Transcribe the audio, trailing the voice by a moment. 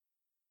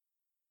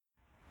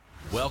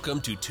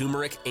Welcome to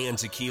Turmeric and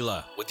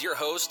Tequila with your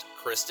host,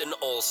 Kristen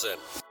Olson.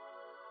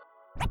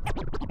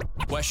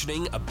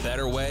 Questioning a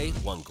better way,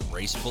 one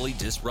gracefully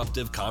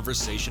disruptive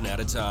conversation at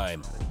a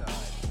time.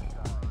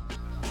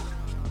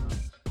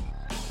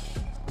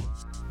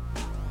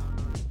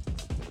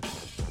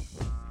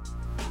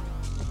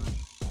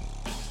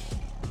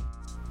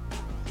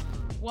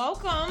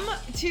 Welcome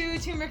to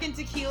Turmeric and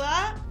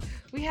Tequila.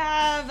 We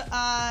have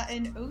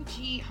an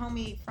OG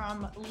homie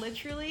from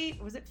literally,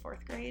 was it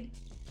 4th grade?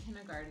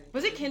 Kindergarten.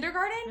 Was it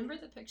kindergarten? Remember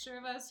the picture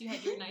of us? You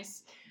had your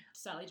nice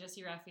Sally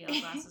Jesse Raphael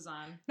glasses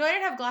on. No, I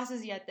didn't have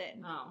glasses yet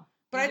then. Oh.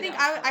 But I think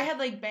I had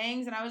like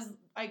bangs and I was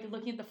like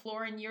looking at the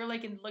floor and you're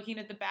like looking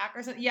at the back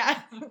or something. Yeah,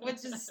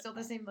 which is still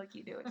the same look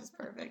you do, which is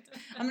perfect.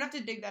 I'm gonna have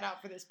to dig that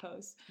out for this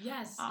post.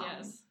 Yes,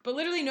 yes. But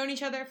literally known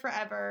each other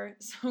forever.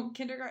 So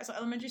kindergarten, so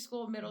elementary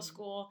school, middle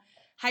school,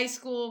 high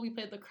school, we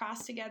played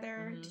lacrosse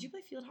together. Did you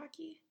play field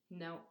hockey?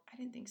 No. I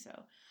didn't think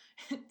so.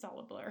 It's all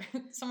a blur.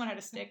 Someone had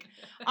a stick.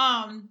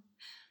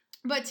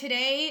 But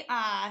today,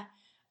 I'm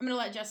going to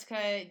let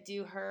Jessica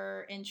do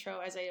her intro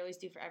as I always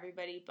do for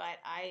everybody. But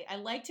I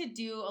like to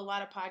do a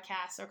lot of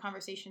podcasts or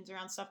conversations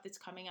around stuff that's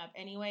coming up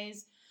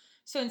anyways.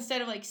 So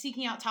instead of like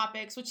seeking out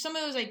topics, which some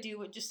of those I do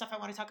with just stuff I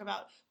want to talk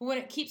about, but when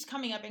it keeps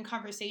coming up in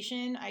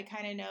conversation, I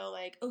kind of know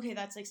like, okay,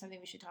 that's like something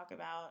we should talk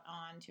about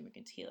on Turmeric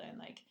and Tequila and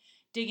like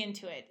dig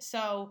into it.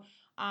 So,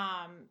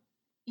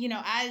 you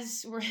know,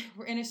 as we're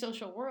in a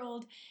social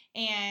world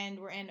and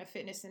we're in a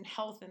fitness and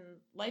health and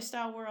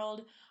lifestyle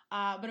world,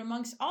 but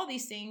amongst all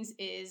these things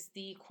is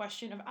the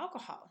question of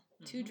alcohol,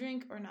 to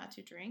drink or not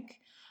to drink.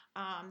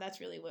 That's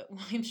really what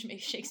William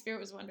Shakespeare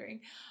was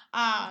wondering.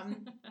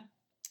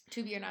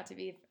 To be or not to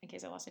be, in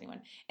case I lost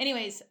anyone.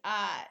 Anyways,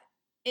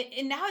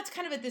 and now it's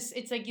kind of at this,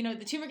 it's like, you know,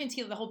 the turmeric and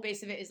tequila, the whole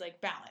base of it is like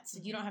balance.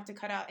 You don't have to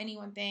cut out any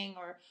one thing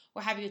or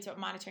what have you. It's about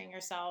monitoring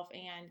yourself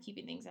and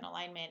keeping things in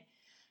alignment.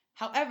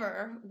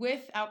 However,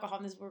 with alcohol,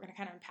 and this is what we're going to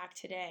kind of unpack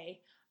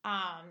today,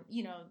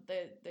 you know,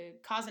 the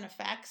cause and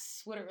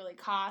effects, what it really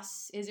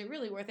costs, is it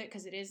really worth it?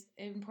 Because it is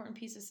an important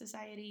piece of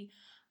society.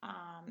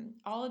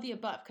 All of the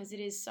above, because it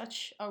is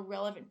such a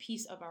relevant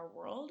piece of our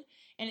world,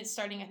 and it's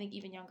starting, I think,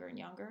 even younger and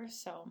younger.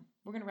 So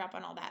we're going to wrap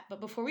on all that. But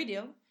before we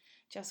do,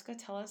 Jessica,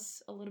 tell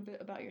us a little bit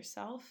about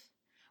yourself,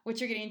 what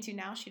you're getting into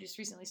now. She just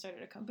recently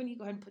started a company.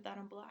 Go ahead and put that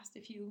on blast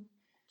if you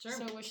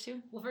so wish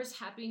to. Well, first,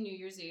 happy New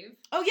Year's Eve.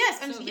 Oh,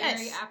 yes.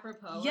 Very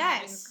apropos. Yes.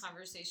 Having this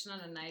conversation on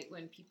a night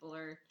when people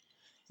are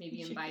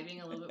maybe imbibing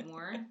a little bit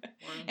more.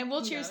 And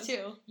we'll cheers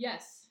too.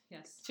 Yes.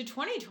 To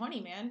 2020,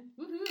 man.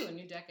 Woohoo, a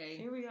new decade.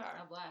 Here we are.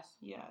 God bless.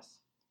 Yes.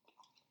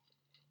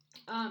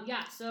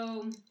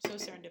 So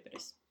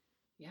serendipitous.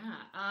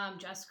 Yeah.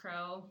 Jess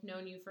Crow,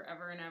 known you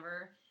forever and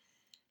ever.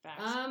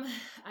 Facts.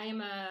 I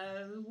am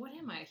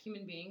a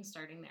human being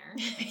starting there.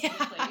 Yeah.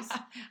 Place.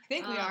 I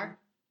think we are.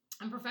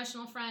 I'm a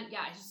professional friend.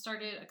 Yeah, I just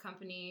started a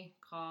company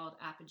called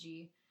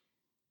Apogee.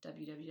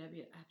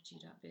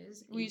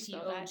 www.apogee.biz. Will you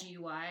spell that?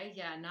 APOGY.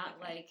 Yeah, not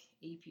like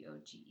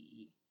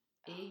APOGE.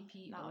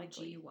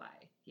 APOGY.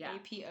 Yeah.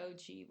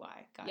 APOGY.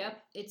 Got it.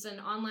 Yep. It's an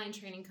online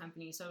training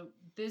company. So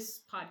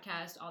this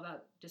podcast all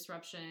about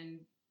disruption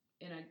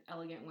in an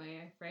elegant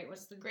way, right?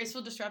 What's the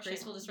graceful disruption?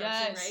 Graceful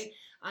disruption, yes. Right?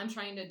 I'm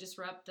trying to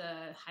disrupt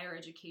the higher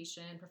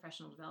education,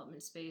 professional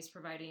development space,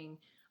 providing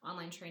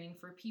online training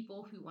for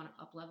people who want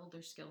to up-level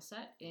their skill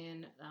set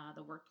in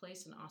the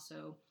workplace and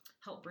also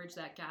help bridge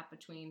that gap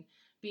between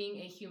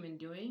being a human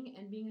doing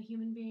and being a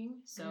human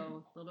being.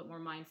 So a little bit more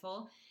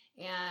mindful.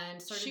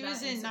 And started she that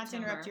was in, not to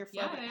interrupt your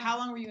flow, but yeah. How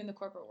long were you in the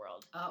corporate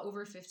world?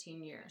 Over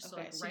 15 years.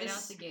 Okay, So right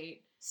out the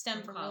gate.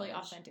 Stem from really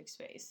college. authentic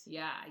space.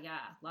 Yeah.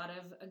 A lot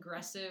of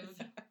aggressive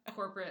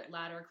corporate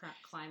ladder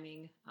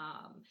climbing.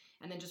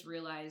 And then just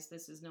realized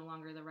this is no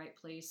longer the right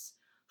place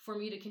for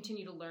me to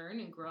continue to learn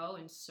and grow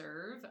and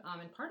serve.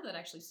 And part of that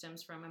actually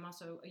stems from, I'm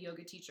also a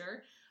yoga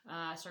teacher.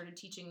 I started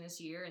teaching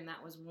this year, and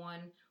that was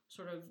one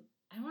sort of,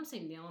 I don't want to say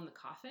nail in the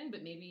coffin,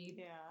 but maybe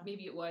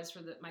it was for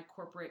my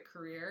corporate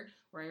career,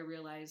 where I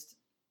realized,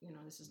 you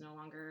know, this is no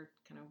longer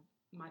kind of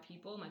my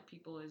people. My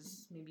people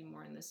is maybe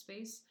more in this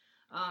space.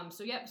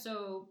 So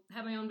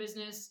have my own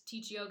business,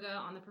 teach yoga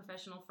on the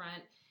professional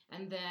front.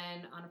 And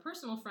then on a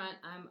personal front,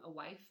 I'm a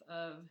wife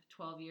of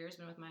 12 years,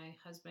 been with my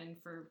husband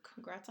for...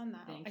 Congrats on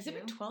that. Has it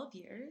been 12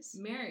 years?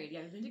 Married,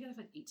 yeah. We've been together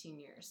for 18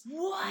 years.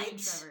 What? Me and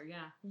Trevor,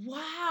 yeah.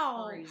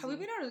 Wow. Crazy. Have we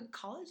been out of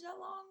college that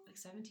long? Like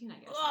 17, I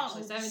guess. Oh,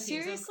 actually. 17.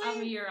 Seriously? So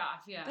I'm a year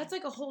off, yeah. That's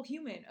like a whole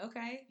human,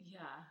 okay? Yeah.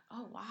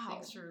 Oh, wow.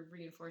 Thanks for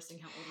reinforcing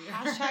how old we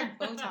are. Hashtag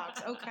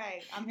Botox.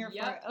 Okay. I'm here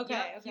for it.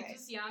 Okay. Keeps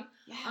us young.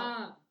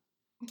 Yeah.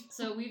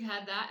 So we've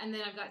had that. And then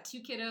I've got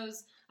 2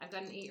 kiddos. I've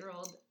got an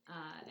 8-year-old.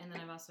 And then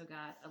I've also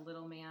got a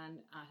little man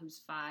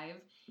who's 5.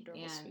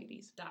 Adorable and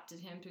sweeties. Adopted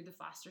him through the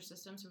foster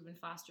system. So we've been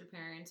foster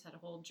parents, had a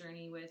whole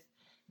journey with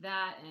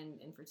that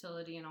and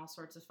infertility and all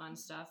sorts of fun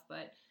stuff.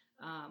 But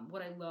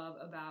what I love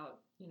about,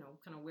 you know,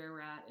 kind of where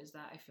we're at is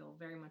that I feel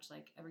very much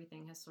like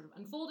everything has sort of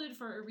unfolded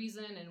for a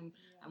reason, and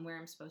I'm where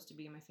I'm supposed to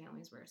be, and my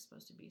family's where it's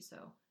supposed to be.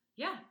 So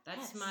yeah,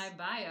 that's my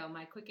bio,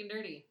 my quick and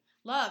dirty.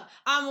 Love.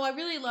 Well, I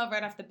really love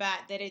right off the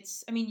bat that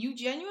it's, I mean, you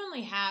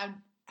genuinely have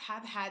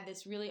have had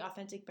this really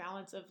authentic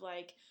balance of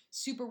like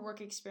super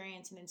work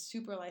experience and then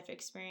super life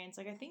experience.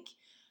 Like, I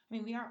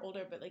mean, we are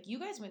older, but like you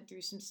guys went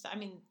through some stuff. I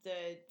mean,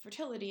 the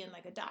fertility and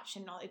like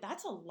adoption and all, like,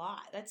 that's a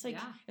lot. That's like,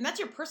 and that's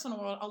your personal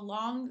world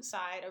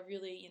alongside a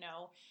really, you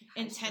know,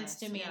 high intense,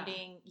 stress,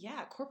 demanding,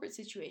 corporate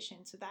situation.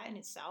 So that in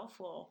itself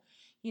will,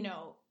 you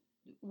know,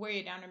 wear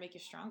you down or make you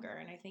stronger.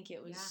 And I think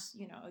it was,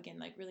 you know, again,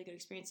 like really good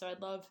experience. So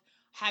I'd love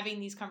having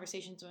these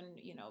conversations when,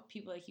 you know,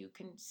 people like you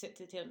can sit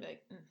to the table and be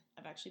like,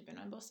 I've actually been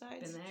on both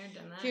sides. Been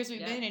there, done that. Here's where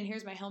we've been, and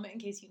here's my helmet in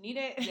case you need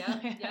it.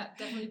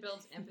 Definitely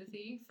builds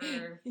empathy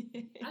for,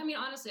 I mean,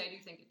 honestly, I do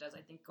think it does.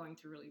 I think going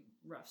through really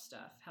rough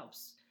stuff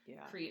helps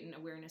create an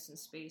awareness and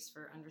space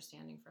for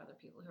understanding for other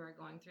people who are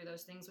going through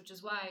those things, which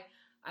is why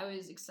I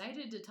was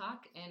excited to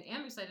talk and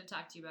am excited to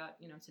talk to you about,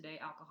 you know, today,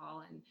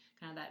 alcohol and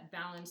kind of that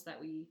balance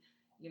that we,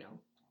 you know,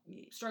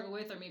 struggle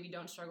with or maybe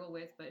don't struggle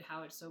with, but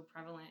how it's so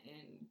prevalent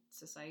in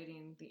society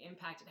and the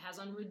impact it has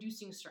on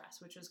reducing stress,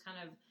 which was kind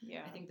of,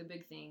 I think, the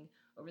big thing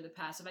over the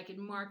past. If I could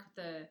mark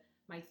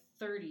my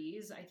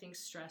 30s, I think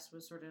stress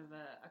was sort of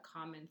a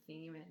common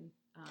theme, and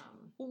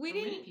for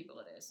many people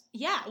it is.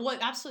 Yeah, well, it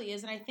absolutely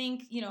is. And I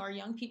think, you know, our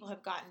young people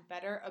have gotten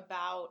better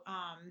about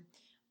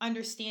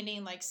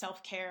understanding like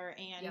self-care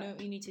and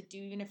what you need to do,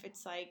 even if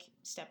it's like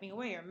stepping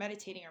away or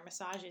meditating or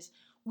massages.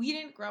 We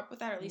didn't grow up with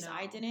that, or at least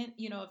I didn't,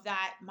 you know, of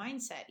that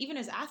mindset, even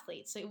as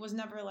athletes. It was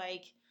never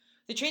like,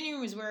 the training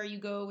room is where you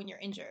go when you're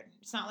injured.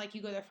 It's not like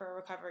you go there for a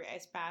recovery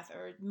ice bath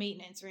or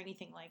maintenance or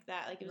anything like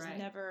that. Like, it was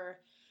never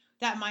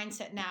that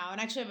mindset now. And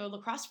actually I have a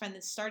lacrosse friend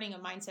that's starting a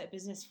mindset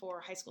business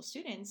for high school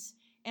students.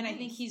 And I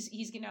think he's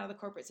getting out of the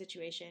corporate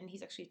situation.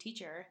 He's actually a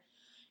teacher.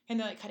 And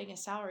they're like cutting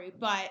his salary,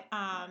 but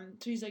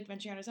so he's like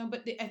venturing on his own.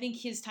 But I think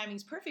his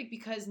timing's perfect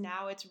because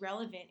now it's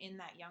relevant in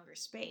that younger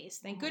space.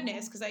 Thank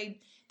goodness, because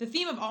the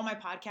theme of all my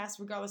podcasts,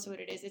 regardless of what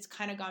it is, it's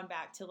kind of gone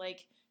back to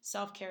like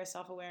self-care,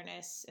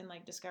 self-awareness, and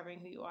like discovering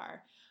who you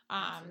are.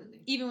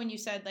 Even when you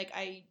said like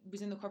I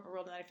was in the corporate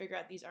world and I figured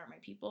out these aren't my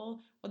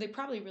people, well, they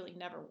probably really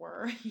never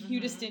were.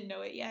 You just didn't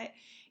know it yet.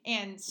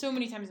 And so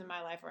many times in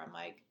my life where I'm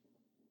like,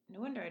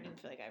 no wonder I didn't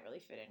feel like I really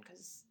fit in,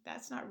 because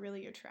that's not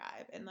really your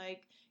tribe. And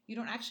like, you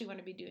don't actually want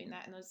to be doing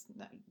that. And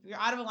you're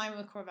out of alignment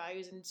with core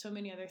values and so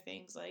many other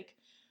things. Like,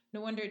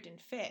 no wonder it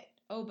didn't fit.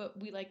 Oh, but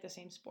we like the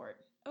same sport.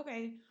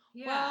 Okay.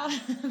 Yeah.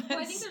 Well,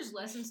 I think there's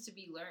lessons to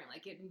be learned.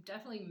 Like, it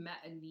definitely met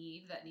a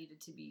need that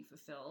needed to be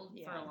fulfilled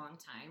for a long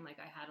time. Like,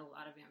 I had a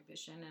lot of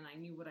ambition and I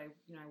knew what I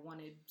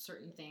wanted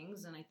certain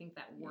things. And I think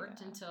that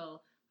worked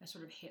until I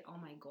sort of hit all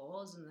my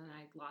goals, and then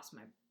I lost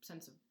my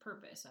sense of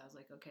purpose. I was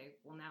like, okay,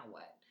 well, now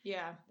what?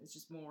 Yeah. It's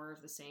just more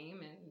of the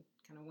same, and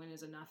kind of when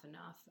is enough?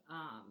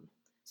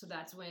 So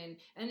that's when,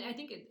 and I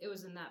think it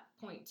was in that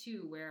point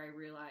too, where I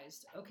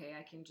realized, okay,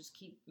 I can just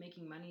keep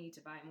making money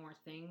to buy more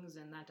things,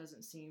 and that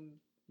doesn't seem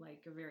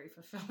like a very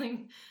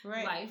fulfilling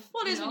life.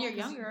 Well, it is when you're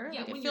younger.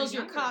 Like, it fills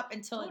your cup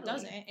until it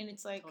doesn't, and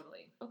it's like,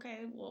 okay,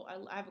 well,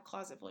 I have a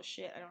closet full of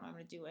shit I don't know what I'm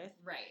going to do with.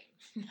 Right.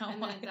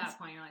 And then at that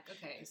point, you're like,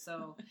 okay,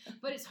 so,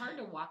 but it's hard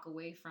to walk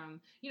away from,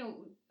 you know,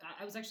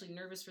 I was actually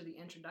nervous for the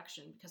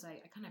introduction because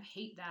I kind of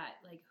hate that,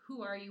 like,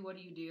 who are you, what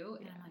do you do?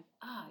 And I'm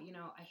like, you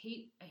know, I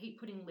hate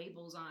putting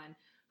labels on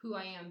who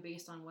I am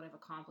based on what I've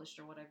accomplished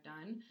or what I've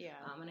done. Yeah.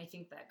 And I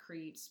think that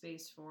creates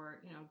space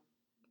for, you know,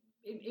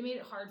 it made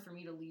it hard for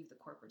me to leave the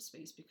corporate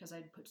space because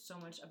I'd put so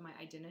much of my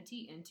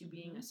identity into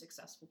being a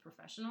successful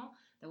professional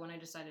that when I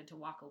decided to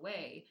walk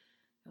away,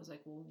 I was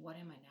like, well, what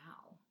am I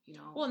now? You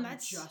know, well, and I'm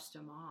just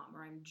a mom,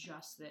 or I'm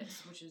just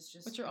this, which is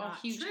just, which are all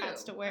huge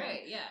hats to wear.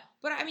 Right, yeah.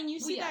 But I mean, you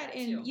see that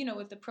in, you know,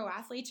 with the pro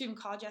athletes, even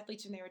college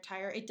athletes when they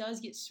retire, it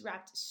does get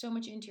wrapped so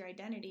much into your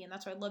identity. And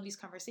that's why I love these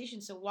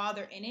conversations. So while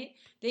they're in it,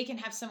 they can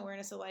have some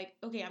awareness of like,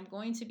 okay, I'm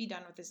going to be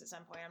done with this at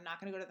some point. I'm not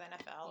going to go to the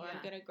NFL, or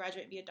I'm going to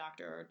graduate and be a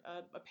doctor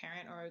or a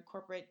parent or a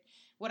corporate,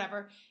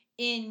 whatever.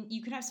 And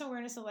you can have some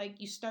awareness of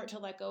like, you start to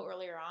let go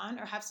earlier on,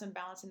 or have some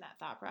balance in that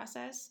thought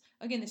process.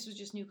 Again, this was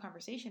just new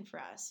conversation for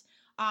us.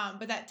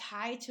 But that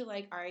tie to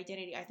like our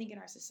identity, I think in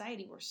our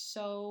society,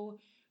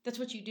 that's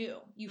what you do.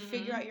 You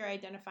figure out your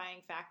identifying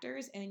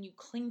factors and then you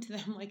cling to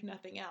them like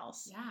nothing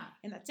else. Yeah.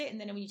 And that's it. And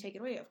then when you take it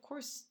away, of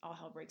course, all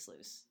hell breaks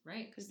loose.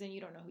 Right. Because then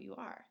you don't know who you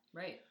are.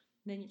 Right.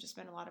 And then you just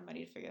spend a lot of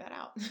money to figure that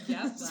out.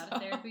 Yep. A lot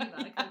of therapy, a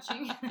lot of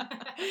coaching.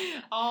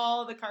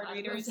 All the card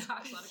readers. A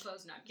lot of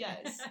clothes. Not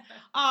yes.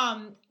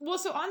 Well,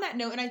 so on that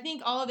note, and I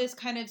think all of this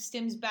kind of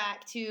stems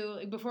back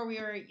to, before we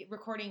were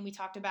recording, we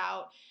talked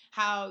about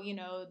how, you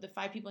know, the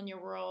 5 people in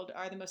your world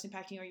are the most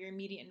impacting, or your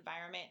immediate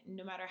environment.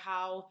 No matter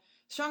how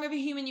strong of a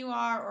human you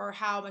are or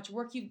how much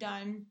work you've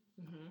done,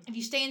 if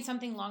you stay in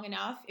something long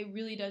enough, it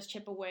really does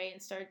chip away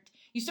and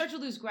you start to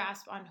lose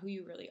grasp on who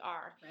you really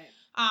are.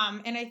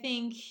 Right. And I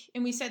think,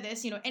 and we said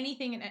this, you know,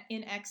 anything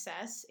in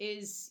excess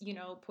is, you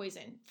know,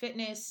 poison.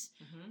 Fitness,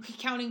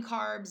 counting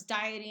carbs,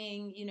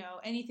 dieting, you know,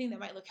 anything that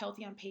might look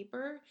healthy on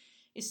paper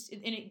and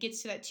it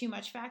gets to that too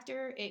much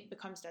factor, it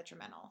becomes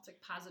detrimental. It's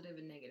like positive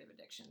and negative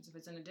addictions. If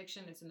it's an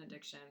addiction, it's an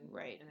addiction.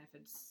 Right. And if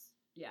it's,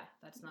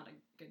 that's not a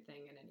good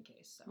thing in any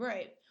case. So.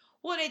 Right.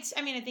 Well, I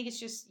think it's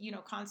just, you know,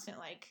 constant,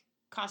 like,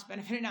 cost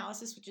benefit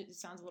analysis, which it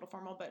sounds a little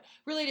formal, but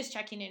really just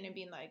checking in and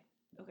being like,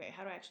 okay,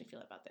 how do I actually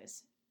feel about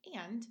this?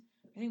 And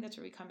I think that's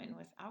where we come in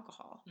with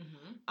alcohol.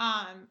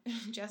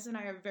 Jess and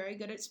I are very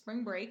good at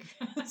spring break.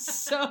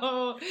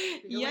 So,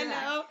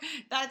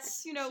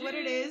 that's, Cheers. what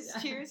it is.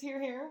 Cheers,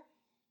 here.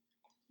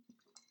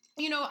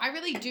 I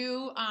really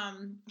do,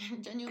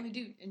 genuinely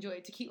do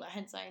enjoy tequila,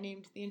 hence I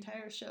named the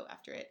entire show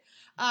after it.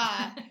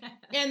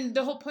 And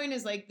the whole point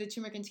is like the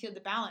turmeric and tequila,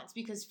 the balance,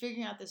 because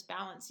figuring out this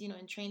balance, in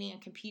training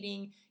and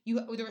competing,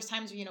 there was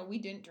times where, we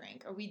didn't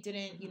drink or we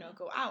didn't,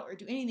 go out or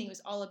do anything. It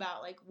was all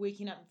about like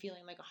waking up and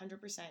feeling like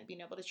 100%,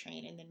 being able to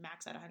train and then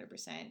max out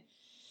 100%. And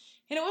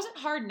it wasn't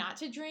hard not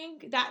to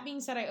drink. That being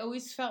said, I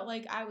always felt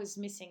like I was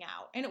missing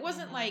out. And it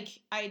wasn't like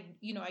I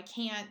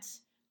can't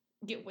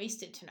get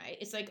wasted tonight.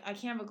 It's like I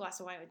can't have a glass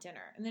of wine with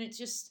dinner. And then it's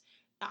just,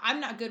 I'm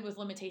not good with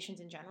limitations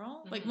in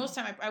general. Like most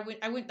time I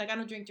wouldn't like, I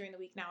don't drink during the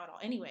week now at all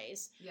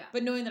anyways. Yeah.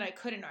 But knowing that I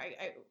couldn't,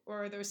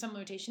 or there was some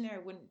limitation there,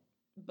 it wouldn't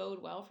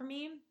bode well for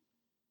me.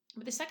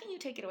 But the second you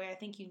take it away, I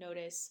think you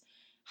notice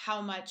how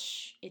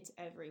much it's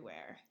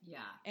everywhere. Yeah.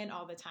 And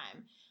all the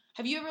time.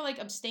 Have you ever like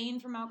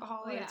abstained from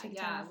alcohol? Oh,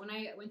 yeah. When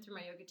I went through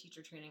my yoga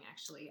teacher training,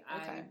 actually,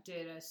 I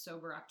did a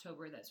sober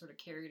October that sort of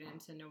carried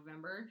into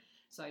November.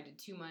 So I did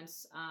 2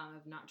 months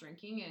of not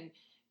drinking. And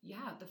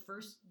yeah,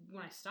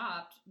 when I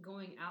stopped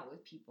going out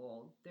with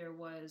people, there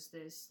was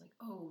this like,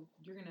 oh,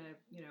 you're going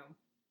to,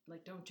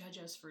 like, don't judge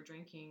us for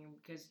drinking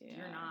because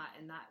you're not.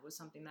 And that was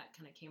something that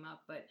kind of came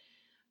up. But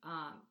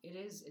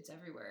it's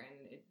everywhere.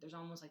 And there's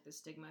almost like this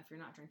stigma if you're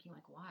not drinking,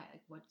 like, why?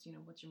 Like, what's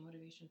your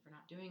motivation for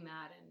not doing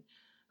that? And,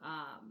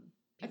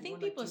 I think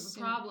people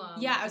assume. Problem.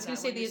 Yeah, I was gonna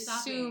say they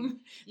assume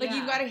like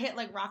you've got to hit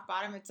like rock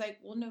bottom. It's like,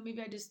 well, no,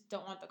 maybe I just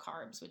don't want the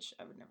carbs, which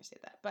I would never say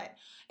that. But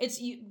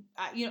it's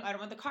I don't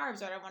want the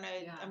carbs, or I don't want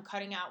to. Yeah. I'm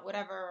cutting out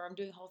whatever, or I'm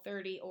doing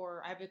Whole30,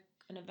 or I have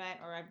an event,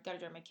 or I've got to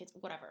drive my kids,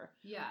 whatever.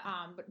 Yeah.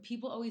 But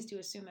people always do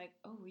assume like,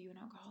 oh, were you an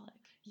alcoholic?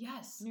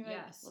 Yes. And you're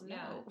yes. Like,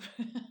 well,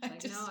 no.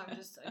 Like, no,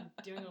 I'm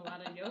doing a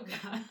lot of yoga.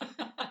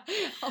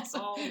 Also,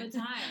 all the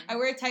time. I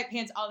wear tight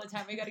pants all the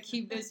time. We got to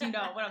keep this, what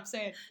I'm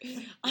saying.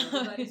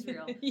 Everybody's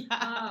real.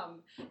 Yeah.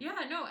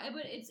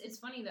 But it's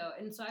funny though.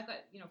 And so I've got,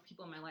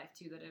 people in my life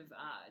too that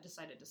have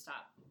decided to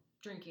stop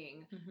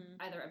drinking,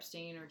 either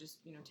abstain or just,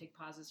 take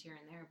pauses here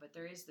and there. But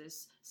there is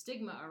this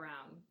stigma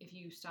around if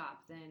you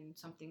stop, then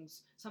something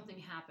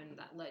happened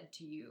that led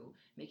to you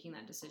making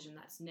that decision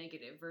that's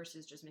negative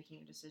versus just making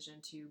a decision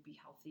to be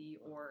healthy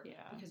or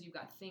because you've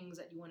got things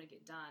that you want to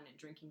get done and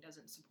drinking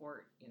doesn't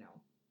support,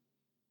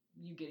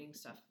 you getting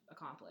stuff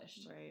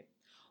accomplished. Right.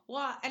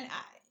 Well, and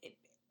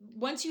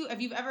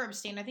have you ever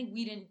abstained? I think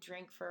we didn't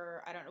drink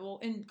for, I don't know. Well,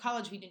 in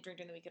college, we didn't drink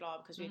during the week at all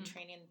because we had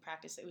training and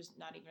practice. It was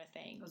not even a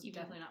thing. It was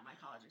definitely not my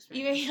college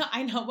experience. Even,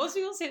 I know. Most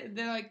people say,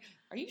 they're like,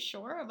 are you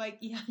sure? I'm like,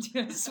 yeah,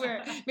 dude, I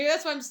swear. Maybe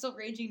that's why I'm still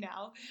raging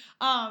now.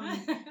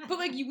 But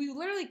like, we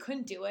literally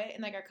couldn't do it.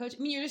 And like our coach,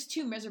 you're just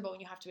too miserable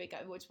when you have to wake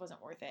up, which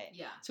wasn't worth it.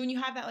 Yeah. So when you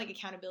have that like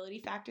accountability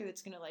factor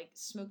that's going to like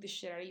smoke the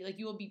shit out of you, like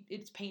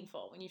it's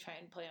painful when you try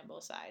and play on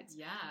both sides.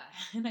 Yeah.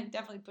 And I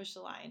definitely pushed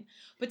the line.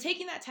 But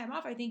taking that time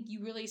off, I think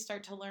you really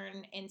start to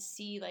learn and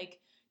see like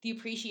the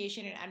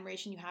appreciation and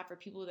admiration you have for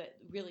people that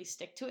really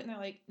stick to it. And they're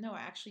like, no, I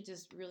actually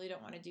just really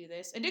don't want to do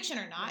this, addiction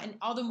or not. And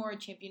all the more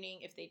championing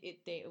if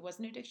it was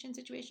an addiction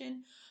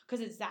situation, because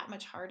it's that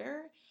much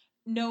harder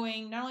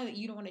knowing not only that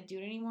you don't want to do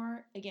it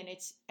anymore. Again,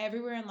 it's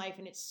everywhere in life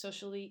and it's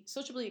socially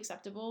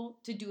acceptable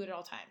to do it at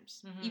all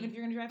times. Even if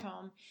you're going to drive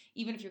home,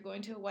 even if you're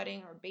going to a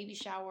wedding or a baby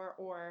shower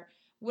or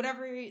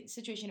whatever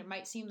situation it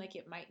might seem like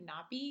it might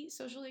not be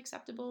socially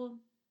acceptable,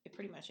 it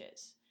pretty much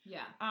is.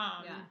 Yeah.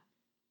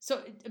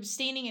 So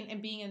abstaining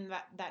and being in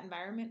that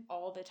environment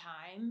all the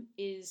time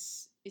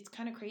it's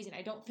kind of crazy. And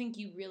I don't think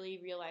you really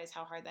realize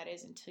how hard that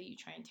is until you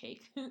try and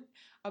take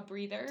a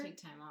breather.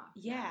 Take time off.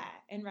 Yeah.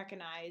 And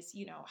recognize,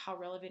 how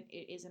relevant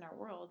it is in our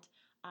world.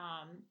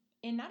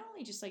 And not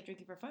only just like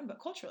drinking for fun, but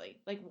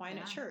culturally, like wine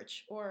at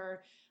church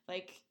or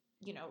like,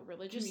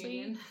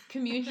 religiously.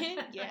 Communion.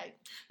 Yeah.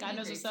 God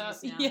knows what's up.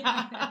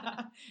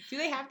 Yeah. Do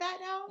they have that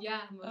now?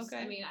 Yeah. Okay.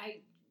 I mean,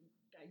 I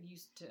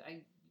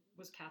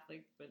was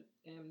Catholic, but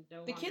no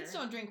longer. The kids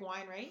don't drink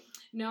wine, right?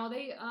 No,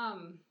 they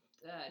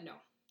no.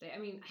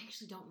 I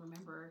actually don't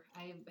remember.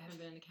 I haven't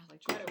been in a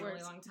Catholic church for a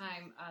really long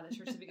time. The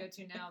church that we go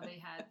to now,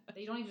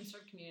 they don't even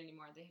serve communion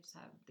anymore. They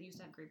used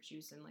to have grape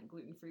juice and like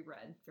gluten-free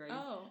bread. Very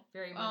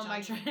much. Oh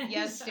my God!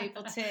 Yes,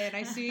 Stapleton.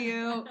 I see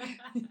you.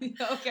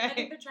 Okay. I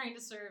think they're trying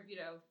to serve.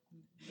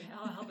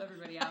 I'll help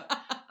everybody out.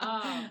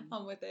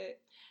 I'm with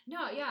it.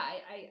 No, yeah.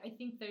 I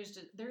think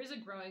there is a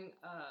growing.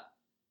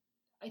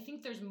 I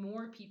think there's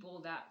more people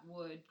that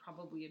would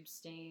probably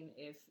abstain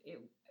if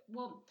it.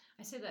 Well,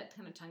 I say that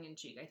kind of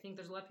tongue-in-cheek. I think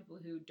there's a lot of people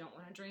who don't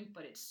want to drink,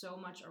 but it's so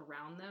much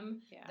around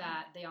them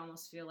that they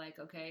almost feel like,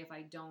 okay, if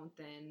I don't,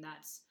 then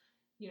that's,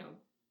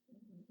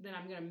 then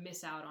I'm going to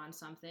miss out on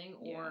something.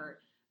 Or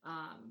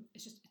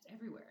it's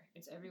everywhere.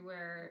 It's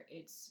everywhere.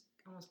 It's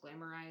almost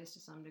glamorized to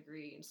some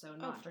degree. And so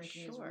not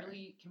drinking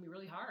can be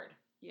really hard.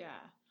 Yeah.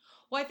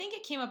 Well, I think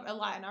it came up a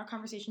lot in our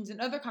conversations and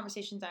other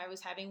conversations I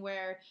was having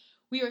where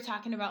we were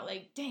talking about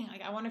like, dang,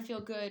 like I want to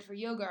feel good for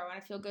yoga, or I want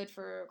to feel good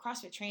for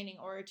CrossFit training,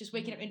 or just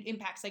waking up, it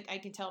impacts, like I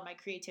can tell my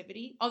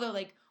creativity. Although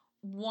like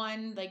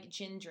one like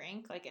gin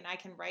drink, like, and I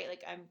can write,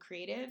 like I'm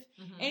creative.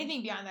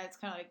 Anything beyond that, it's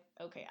kind of like,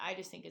 okay, I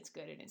just think it's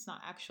good and it's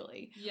not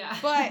actually. Yeah.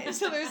 But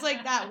so there's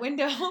like that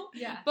window.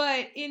 Yeah.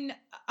 But in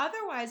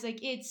otherwise,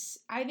 like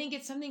I think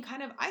it's something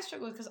kind of I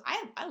struggle with, because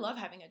I love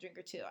having a drink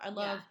or two. I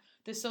love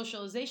the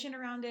socialization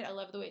around it. I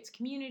love the way it's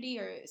community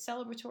or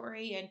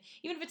celebratory, and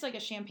even if it's like a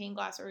champagne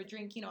glass or a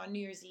drink, you know, on New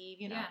Year's Eve,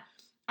 you know,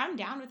 I'm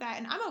down with that,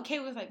 and I'm okay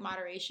with like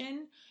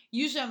moderation.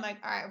 Usually, I'm like,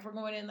 all right, if we're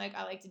going in, like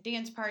I like to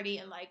dance party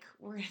and like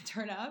we're gonna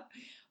turn up,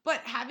 but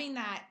having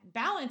that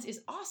balance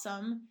is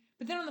awesome.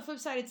 But then on the flip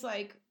side, it's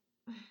like,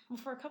 well,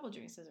 for a couple of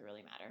drinks, does it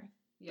really matter?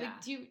 Yeah.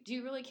 Like, do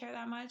you really care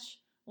that much?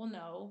 Well,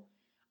 no.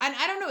 And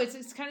I don't know.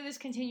 It's kind of this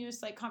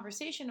continuous like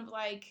conversation of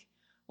like,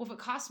 well, if it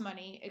costs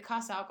money, it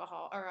costs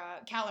alcohol or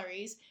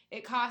calories.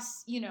 It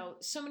costs, you know,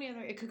 so many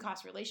other, it could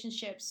cost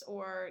relationships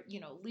or, you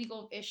know,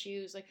 legal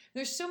issues. Like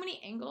there's so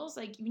many angles.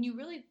 Like when you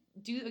really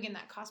do, again,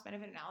 that cost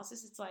benefit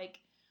analysis, it's like,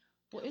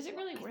 well, is it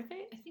really worth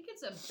it? I think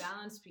it's a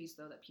balance piece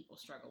though that people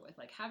struggle with.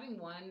 Like having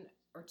one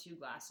or two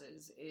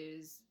glasses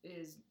is,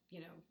 you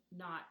know,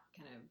 not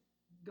kind of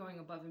going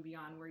above and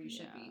beyond where you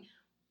should be.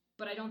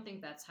 But I don't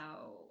think that's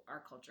how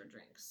our culture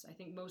drinks. I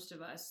think most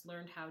of us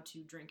learned how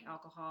to drink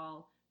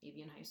alcohol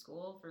maybe in high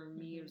school. For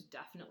me, it was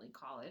definitely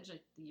college.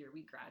 Like the year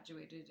we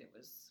graduated,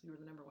 we were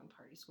the number one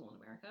party school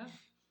in America.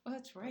 Oh,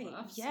 that's right.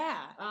 Us.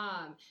 Yeah.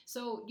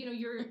 So, you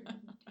know,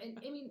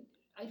 I mean,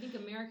 I think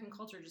American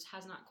culture just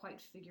has not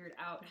quite figured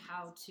out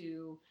how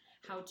to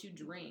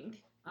drink.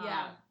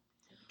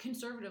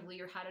 Conservatively,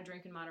 or how to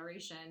drink in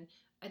moderation.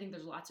 I think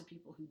there's lots of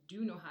people who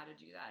do know how to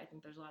do that. I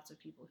think there's lots of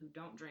people who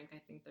don't drink. I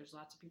think there's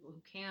lots of people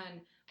who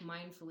can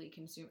mindfully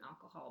consume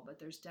alcohol, but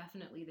there's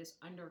definitely this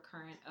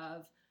undercurrent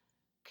of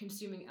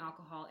consuming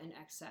alcohol in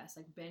excess.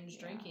 Like binge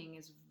drinking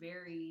is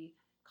very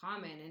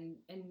common,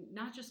 and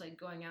not just like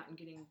going out and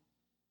getting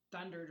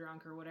thunder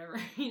drunk or whatever,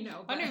 you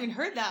know. I never even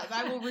heard that.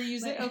 I will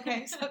reuse it.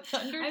 Okay, so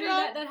thunder drunk.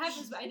 I mean, that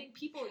happens, but I think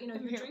people, you know,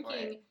 if you're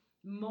drinking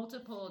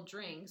multiple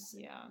drinks,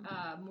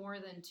 more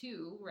than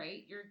two,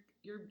 right?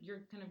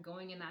 You're kind of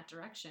going in that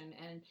direction,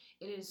 and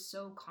it is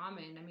so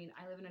common. I mean,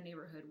 I live in a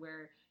neighborhood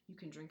where you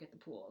can drink at the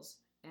pools.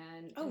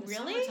 And in the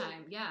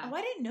summertime, Oh,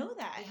 I didn't know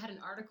that. I had an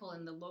article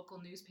in the local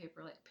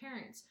newspaper, like,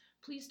 parents,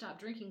 please stop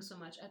drinking so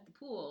much at the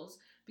pools,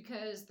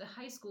 because the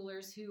high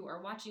schoolers who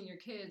are watching your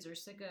kids are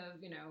sick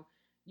of, you know,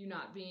 you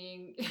not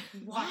being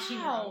watching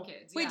your own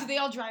kids. Wait, do they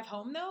all drive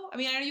home though? I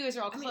mean, I know you guys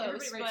are all close.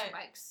 Everybody rides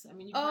bikes. I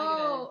mean, you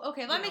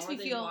okay. That makes me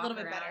feel a little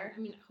bit better. I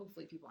mean,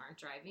 hopefully people aren't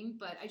driving,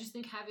 but I just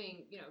think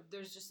having, you know,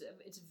 there's just,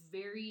 it's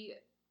very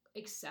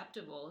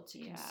acceptable to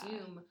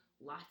consume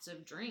lots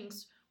of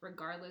drinks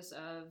regardless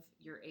of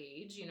your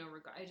age. You know,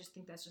 I just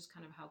think that's just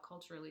kind of how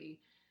culturally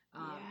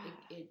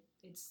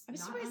it's I'm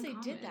not surprised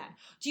uncommon. they did that.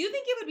 Do you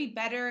think it would be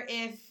better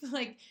if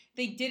like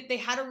they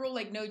had a rule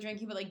like no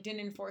drinking, but like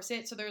didn't enforce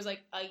it? So there was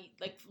like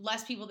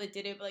less people that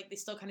did it, but like they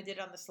still kind of did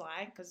it on the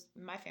sly, because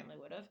my family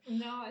would have.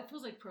 No, it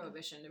feels like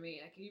prohibition to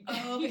me.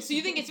 Like, okay. So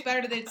you think it's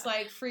better that it's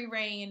like free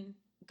reign,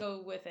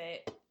 go with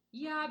it?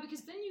 Yeah,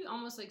 because then you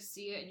almost like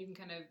see it and you can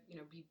kind of, you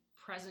know, be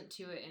present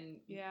to it and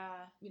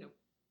you know,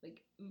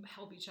 like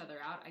help each other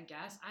out, I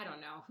guess. I don't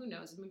know. Who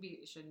knows? Maybe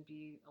it shouldn't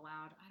be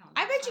allowed. I don't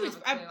know. I bet you it's.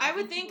 I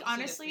would think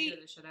honestly.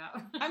 This shit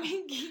out. I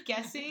mean,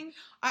 guessing.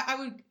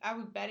 I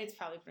would bet it's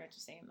probably pretty much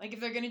the same. Like if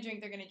they're gonna drink,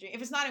 they're gonna drink.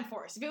 If it's not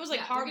enforced, if it was like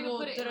hard rule,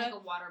 put it in like a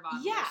water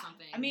bottle or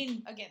something. I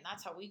mean, again,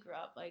 that's how we grew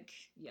up. Like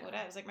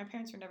whatever. It's like my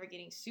parents were never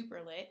getting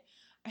super lit.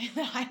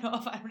 I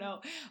don't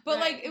know. But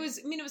like it was.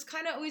 I mean, it was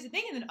kind of always a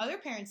thing, and then other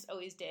parents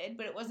always did.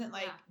 But it wasn't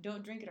like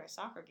don't drink at our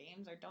soccer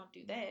games or don't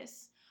do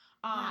this.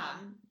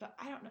 But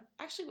I don't know.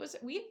 Actually, was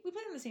it we played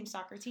on the same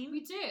soccer team?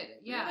 We did.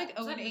 Yeah, like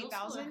was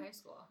 8,000 high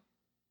school.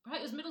 Probably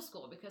it was middle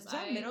school because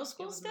middle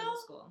school still. Middle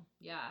school.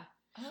 Yeah.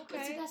 Okay.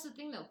 But see, that's the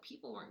thing though.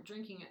 People weren't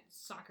drinking at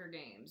soccer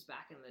games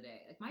back in the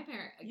day. Like my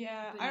parents.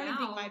 Yeah, I don't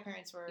think my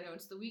parents were. You know,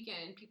 it's the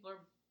weekend. People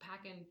are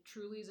packing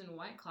Trulies and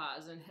White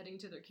Claws and heading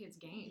to their kids'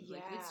 games. Yeah.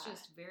 Like it's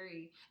just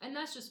very, and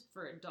that's just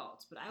for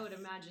adults. But I would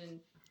imagine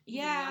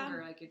even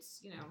younger, like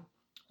it's, you know.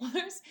 Well,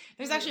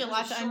 there's actually a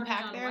lot to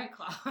unpack there.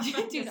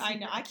 Dude, I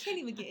know. I can't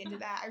even get into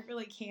that. I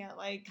really can't.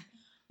 Like,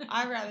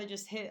 I'd rather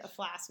just hit a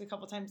flask a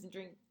couple times and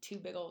drink 2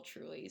 big old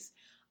Trulies.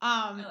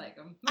 I like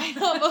them. I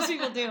know most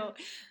people do,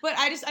 but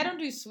I don't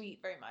do sweet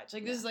very much.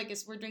 Like this is like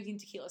we're drinking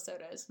tequila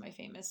sodas, my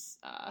famous,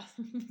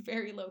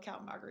 very low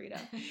cal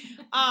margarita.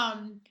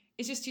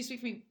 It's just too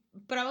sweet for me.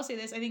 But I will say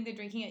this: I think they're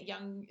drinking at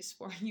young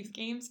sport youth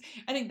games.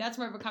 I think that's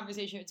more of a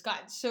conversation. It's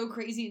gotten so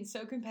crazy and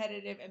so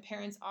competitive, and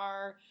parents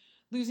are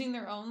losing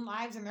their own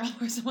lives and their own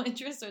personal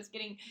interests, so it's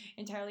getting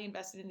entirely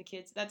invested in the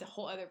kids. That's a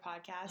whole other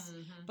podcast.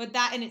 Mm-hmm. But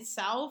that in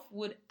itself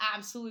would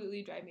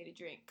absolutely drive me to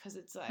drink, because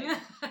it's like,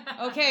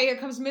 okay, here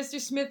comes Mr.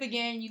 Smith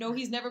again. You know,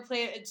 he's never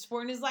played a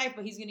sport in his life,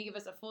 but he's going to give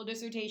us a full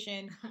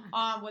dissertation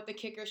on what the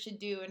kicker should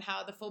do and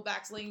how the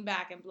fullback's laying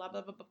back and blah,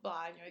 blah, blah, blah,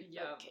 blah. And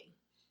you're like, okay.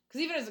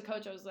 Because even as a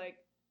coach, I was like,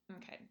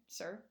 okay,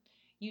 sir,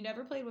 you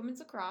never played women's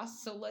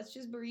lacrosse, so let's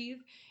just breathe.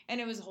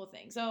 And it was a whole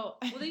thing. So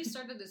well, they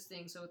started this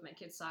thing. So with my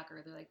kids'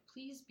 soccer, they're like,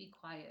 please be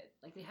quiet.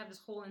 Like they have this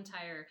whole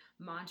entire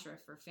mantra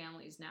for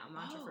families now,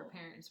 for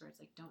parents, where it's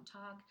like, don't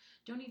talk,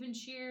 don't even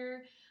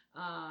cheer.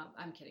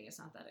 I'm kidding. It's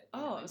not that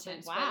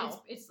intense. Wow.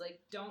 But it's like,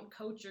 don't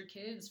coach your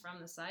kids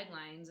from the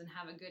sidelines and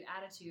have a good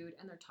attitude.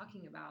 And they're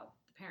talking about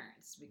the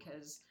parents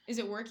because. Is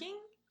it working?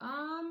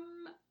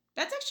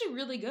 That's actually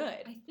really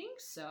good. I think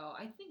so.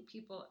 I think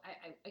people,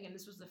 again,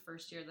 this was the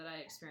first year that I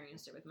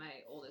experienced it with my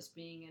oldest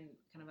being in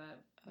kind of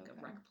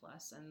a rec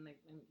plus and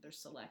they're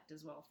select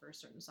as well for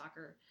certain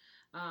soccer.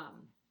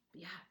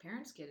 Yeah,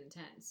 parents get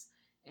intense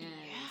and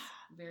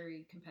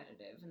very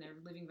competitive and they're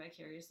living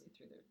vicariously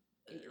through their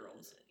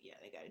 8-year-olds. Yeah,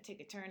 they got to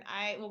take a turn.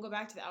 I will go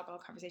back to the alcohol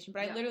conversation,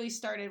 but I literally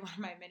started one of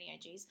my mini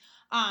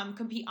IGs,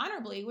 Compete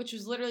Honorably, which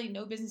was literally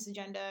no business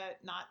agenda,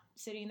 not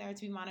sitting there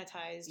to be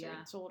monetized or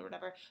sold or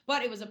whatever.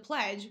 But it was a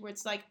pledge where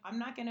it's like, I'm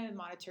not going to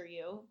monitor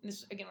you. And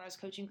this, again, when I was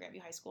coaching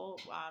Grandview High School,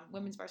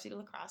 women's varsity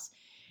lacrosse.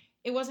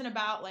 It wasn't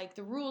about like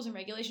the rules and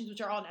regulations,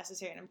 which are all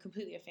necessary and I'm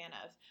completely a fan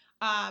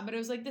of. But it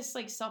was like this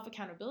like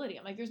self-accountability.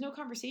 I'm like, there's no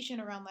conversation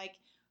around like,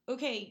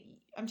 okay,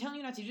 I'm telling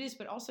you not to do this,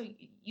 but also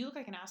you look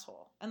like an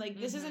asshole. And like,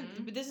 this isn't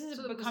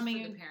so becoming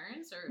was for the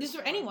parents or this is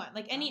for anyone,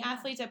 like any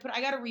athletes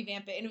I got to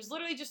revamp it. And it was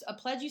literally just a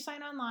pledge you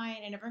sign online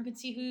and everyone could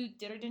see who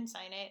did or didn't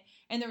sign it.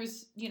 And there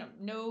was,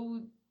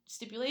 no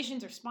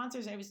stipulations or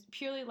sponsors. And it was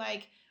purely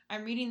like,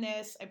 I'm reading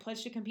this. I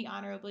pledge to compete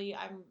honorably.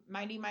 I'm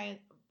minding my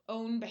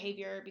own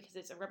behavior because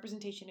it's a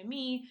representation of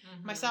me,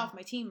 myself,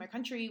 my team, my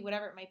country,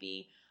 whatever it might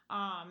be.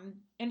 And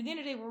at the end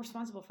of the day, we're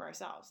responsible for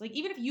ourselves. Like,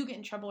 even if you get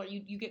in trouble or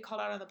you get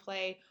called out on the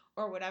play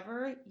or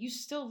whatever, you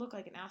still look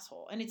like an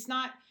asshole. And it's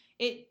not,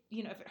 if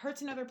it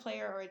hurts another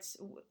player or it's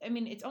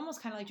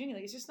almost kind of like drinking.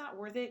 Like, it's just not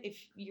worth it if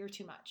you're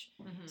too much.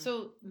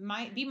 So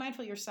be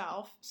mindful of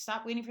yourself.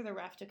 Stop waiting for the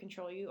ref to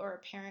control you or a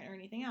parent or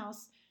anything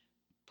else.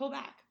 Pull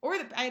back. Or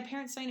I had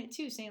parents sign it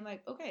too, saying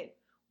like, okay,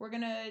 we're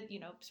going to,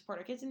 support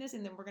our kids in this.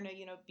 And then we're going to,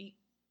 be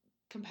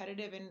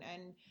competitive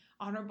and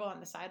honorable on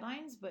the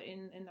sidelines, but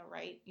in the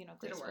right,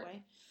 graceful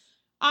way.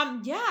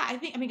 I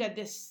think, God,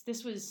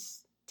 this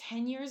was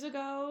 10 years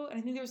ago, and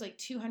I think there was like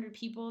 200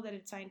 people that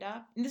had signed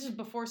up, and this was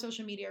before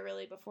social media,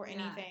 really, before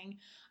anything.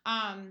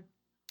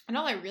 And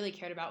all I really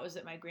cared about was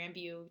that my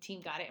Grandview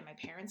team got it and my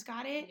parents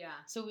got it. Yeah.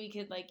 So we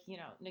could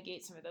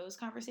negate some of those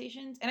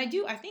conversations. And I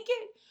think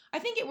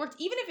it worked,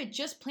 even if it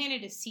just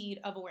planted a seed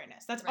of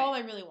awareness. That's all I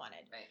really wanted.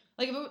 Right.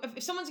 Like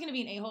if someone's going to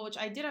be an a-hole, which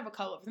I did have a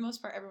couple, for the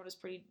most part, everyone was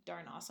pretty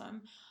darn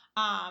awesome.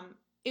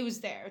 It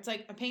was there. It's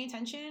like, I'm paying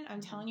attention.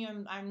 I'm telling you,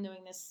 I'm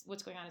doing this,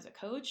 what's going on as a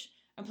coach.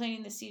 I'm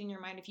planting the seed in your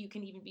mind. If you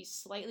can even be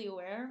slightly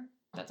aware,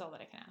 that's all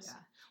that I can ask. Yeah.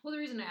 Well, the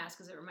reason I ask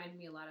is it reminded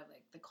me a lot of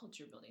like the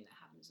culture building that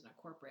happens in a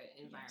corporate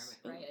environment,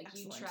 right? Like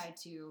excellent. You try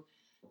to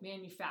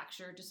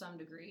manufacture to some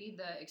degree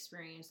the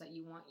experience that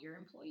you want your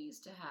employees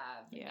to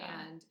have. Yeah.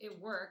 And it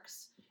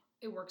works.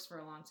 It works for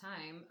a long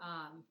time.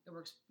 It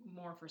works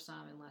more for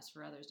some and less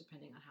for others,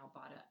 depending on how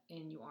bought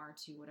in you are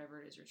to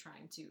whatever it is you're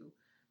trying to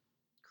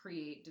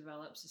create,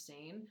 develop,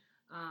 sustain.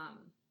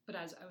 But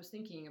as I was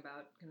thinking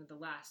about kind of the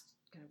last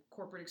kind of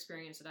corporate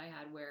experience that I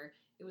had where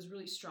it was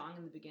really strong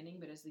in the beginning,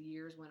 but as the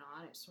years went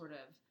on, it sort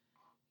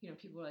of,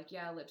 people were like,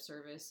 yeah, lip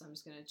service. I'm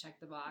just going to check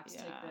the box,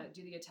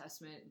 do the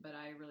attestment, but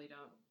I really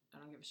don't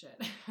give a shit.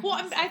 Well,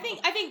 I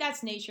think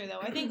that's nature though.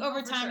 I think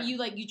over time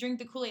you drink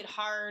the Kool-Aid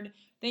hard,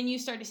 then you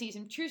start to see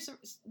some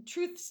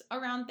truths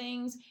around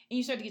things and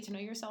you start to get to know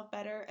yourself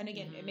better. And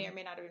again, it may or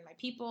may not have been my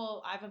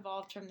people. I've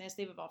evolved from this.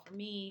 They've evolved from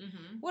me,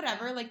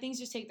 whatever. Yeah. Like things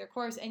just take their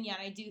course. And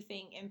I do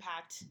think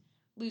Impact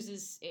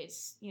loses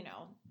its,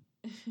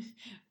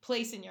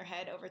 place in your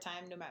head over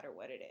time, no matter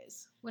what it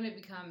is. When it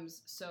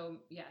becomes so,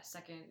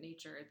 second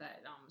nature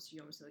that you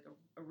almost see like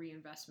a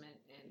reinvestment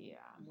in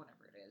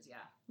whatever it is. Yeah.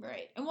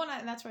 Right.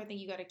 And that's where I think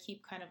you got to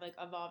keep kind of like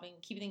evolving,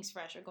 keeping things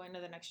fresh or going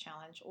to the next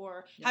challenge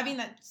or having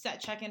that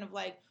check-in of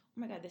like, oh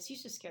my God, this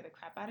used to scare the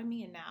crap out of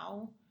me. And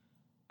now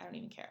I don't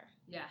even care.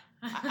 Yeah.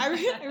 I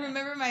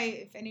remember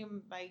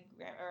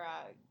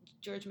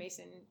George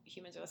Mason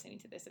humans are listening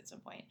to this at some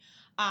point.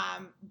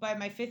 By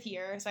my 5th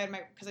year, so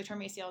because I turned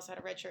my ACL, so I had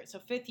a red shirt. So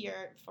 5th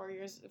year, 4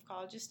 years of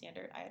college is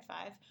standard. I had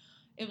 5.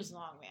 It was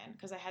long, man,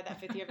 because I had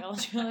that 5th year of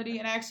eligibility,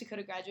 and I actually could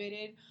have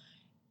graduated.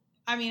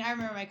 I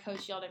remember my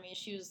coach yelled at me.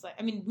 She was like,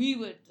 we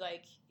would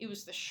it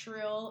was the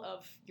shrill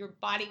of your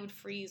body would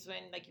freeze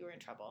when you were in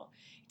trouble.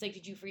 It's like,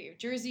 did you forget your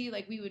jersey?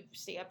 We would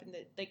stay up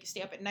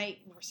stay up at night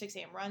for 6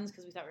 a.m. runs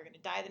because we thought we were going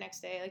to die the next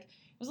day. It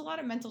was a lot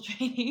of mental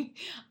training.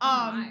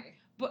 Oh my.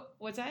 But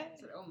what's that? I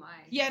said, oh my.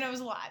 Yeah, no, it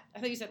was a lot. I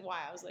thought you said why.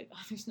 I was like, oh,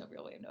 there's no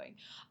real way of knowing.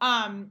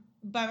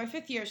 By my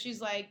 5th year,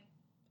 she's like,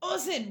 oh,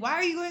 listen, why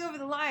are you going over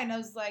the line? I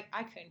was like,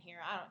 I couldn't hear.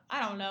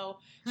 I don't know.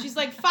 She's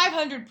like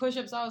 500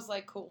 push-ups. I was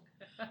like, cool.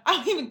 I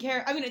don't even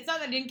care. It's not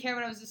that I didn't care,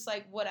 but I was just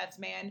like, whatevs,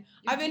 man.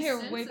 I've been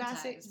here way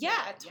past it.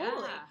 Yeah,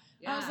 totally. Yeah.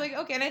 I was like,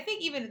 okay. And I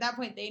think even at that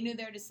point, they knew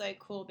they're just like,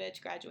 cool,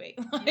 bitch, graduate.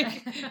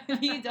 Like,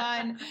 be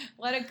done.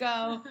 Let it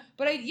go.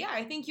 But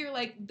I think you're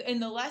like, in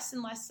the less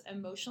and less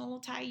emotional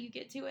tie you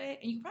get to it,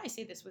 and you can probably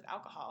say this with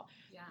alcohol.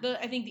 Yeah.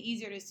 I think the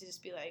easier it is to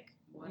just be like,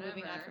 whatever.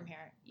 Moving on from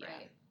here. Yeah.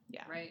 Right.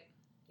 Yeah. Right.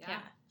 Yeah.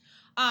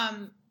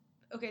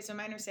 Okay, so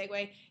minor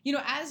segue. You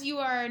know, as you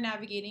are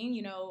navigating,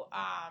 you know,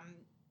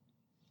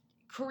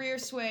 career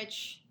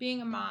switch,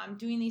 being a mom,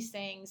 doing these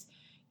things,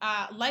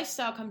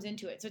 lifestyle comes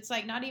into it. So it's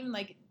like not even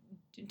like,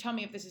 tell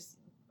me if this is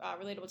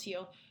relatable to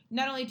you.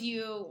 Not only do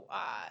you,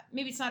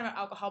 maybe it's not about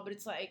alcohol, but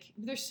it's like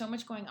there's so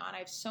much going on. I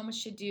have so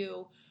much to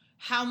do.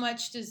 How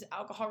much does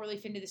alcohol really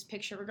fit into this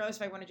picture, regardless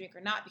if I want to drink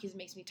or not, because it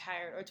makes me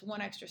tired, or it's one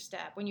extra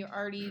step when you're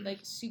already like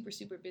super,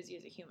 super busy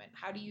as a human?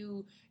 How do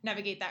you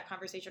navigate that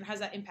conversation? How's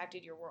that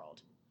impacted your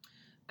world?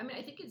 I mean,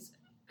 I think it's,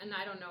 and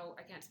I don't know,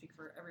 I can't speak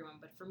for everyone,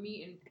 but for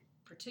me in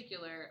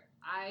particular,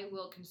 I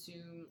will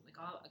consume like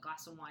a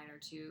glass of wine or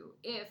two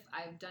if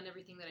I've done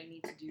everything that I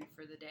need to do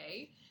for the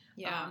day.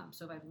 Yeah.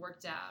 So if I've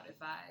worked out,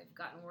 if I've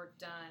gotten work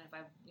done, if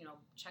I've,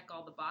 check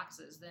all the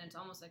boxes, then it's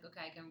almost like,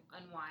 okay, I can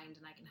unwind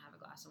and I can have a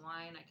glass of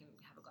wine. I can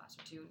have a glass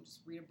or two and just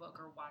read a book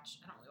or watch.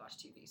 I don't really watch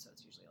TV, so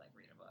it's usually like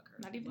read a book. Or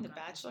not even The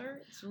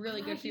Bachelor? It's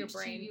really good for your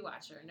brain. TV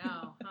watcher.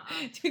 No.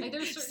 Dude, like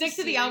there's stick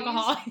to the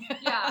alcohol.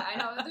 Yeah, I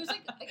know. There's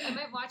like I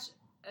might watch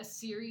a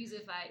series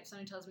if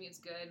somebody tells me it's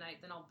good, and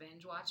then I'll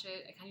binge watch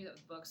it. I kind of do that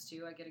with books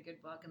too. I get a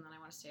good book and then I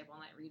want to stay up all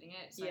night reading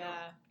it. So I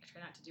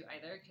try not to do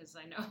either because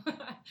I know.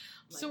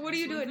 So what do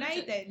you do at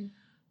night then?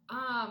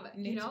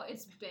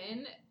 It's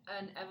been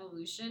an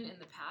evolution. In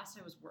the past,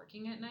 I was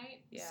working at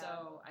night,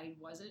 so I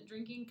wasn't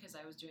drinking because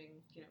I was doing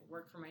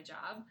work for my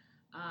job.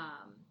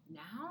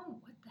 Now,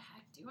 what the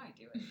heck do I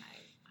do at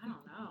night? I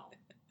don't know.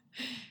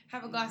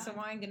 Have a glass of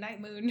wine, good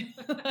night, moon.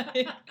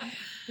 I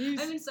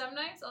mean, some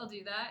nights I'll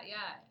do that,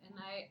 and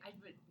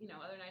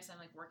other nights I'm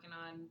like working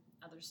on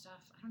other stuff.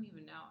 I don't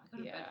even know. I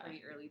go to bed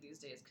pretty early these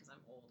days because I'm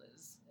old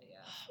as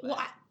Well,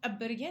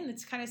 but again,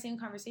 it's kind of the same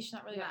conversation,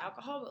 not really about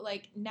alcohol, but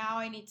like now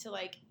I need to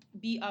like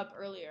be up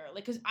earlier,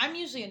 like because I'm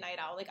usually a night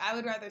owl. Like I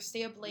would rather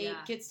stay up late,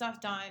 get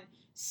stuff done,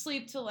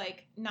 sleep till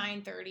like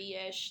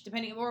 9:30ish,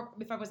 depending, or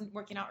if I wasn't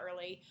working out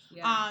early,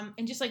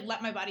 and just like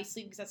let my body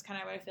sleep because that's kind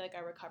of what I feel like I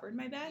recovered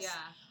my best.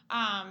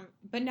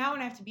 But now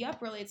when I have to be up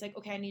early, it's like,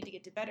 okay, I need to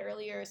get to bed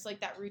earlier. It's like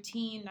that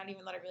routine, not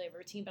even that I really have a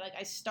routine, but like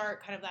I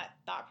start kind of that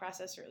thought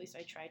process, or at least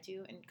I try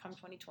to, and come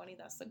 2020,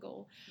 that's the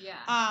goal.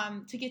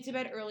 To get to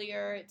bed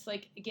earlier. It's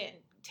like, again,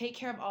 take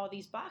care of all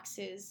these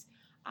boxes.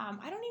 I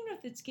don't even know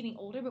if it's getting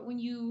older, but when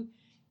you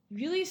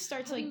really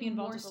start to like be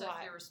involved with a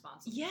lot. You're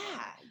responsible.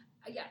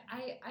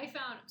 I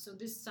found, so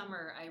this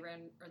summer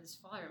this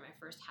fall I ran my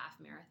first half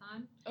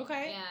marathon.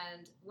 Okay.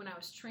 And when I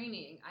was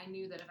training, I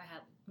knew that if I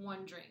had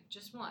one drink,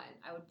 just one,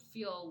 I would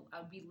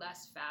be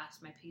less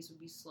fast, my pace would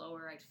be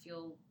slower, I'd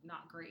feel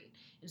not great.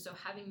 And so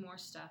having more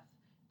stuff,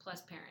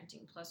 plus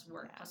parenting, plus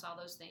work, plus all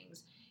those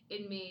things,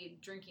 it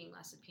made drinking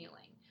less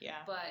appealing.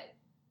 But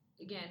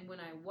again, when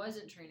I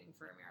wasn't training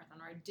for a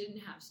marathon or I didn't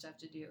have stuff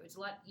to do, it's a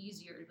lot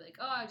easier to be like,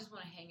 oh, I just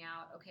want to hang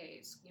out. Okay,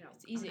 it's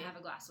easy. I'm going to have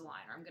a glass of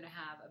wine or I'm going to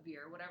have a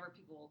beer, whatever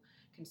people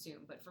consume.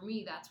 But for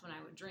me, that's when I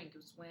would drink. It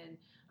was when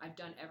I've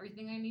done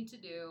everything I need to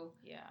do.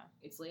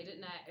 It's late at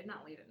night.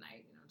 Not late at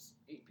night. It's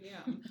 8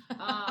 p.m. And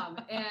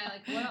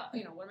like, what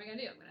am I going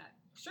to do?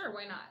 Sure,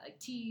 why not? Like,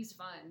 tea's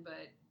fun,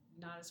 but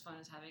not as fun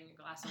as having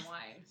a glass of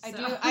wine.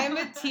 So. I am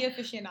a tea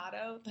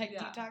aficionado, like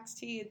detox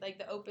tea, like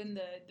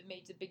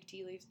the big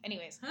tea leaves.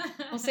 Anyways,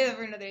 we'll say that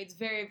for another day. It's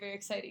very, very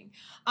exciting.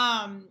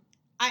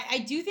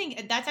 I do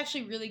think that's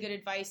actually really good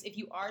advice if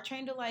you are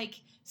trying to like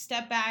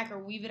step back or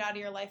weave it out of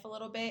your life a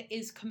little bit,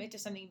 is commit to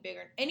something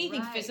bigger.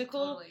 Anything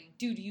physical,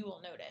 dude, you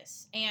will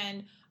notice.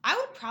 And I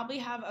would probably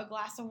have a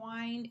glass of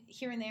wine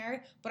here and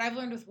there, but I've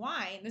learned with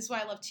wine, this is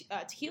why I love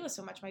tequila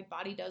so much, my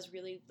body does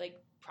really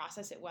like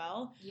process it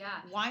well.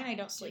 Wine, I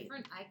don't sleep.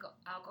 Different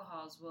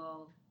alcohols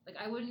will, like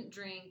I wouldn't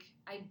drink,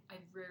 I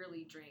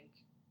rarely drink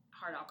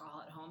hard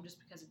alcohol at home just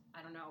because,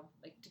 I don't know,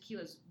 like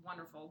tequila's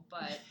wonderful,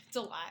 but it's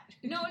a lot.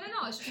 No,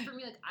 it's just for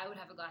me, like I would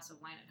have a glass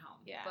of wine at home,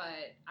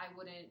 but I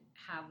wouldn't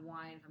have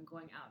wine if I'm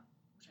going out,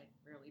 which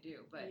I rarely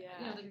do, but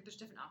there's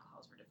different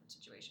alcohols for different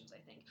situations, I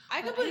think.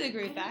 I completely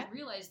agree with that. I didn't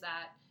realize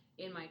that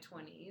in my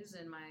 20s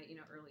and my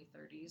early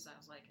 30s. I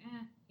was like,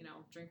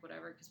 drink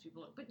whatever, because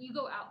but you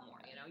go out more,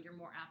 you're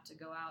more apt to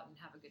go out and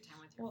have a good time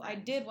with your friends.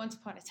 I did once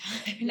upon a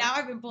time. Now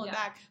I've been pulling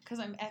back because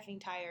I'm effing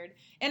tired,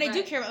 and I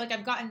do care about,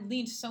 like, I've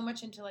leaned so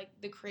much into like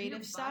the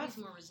creative stuff. Your body's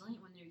more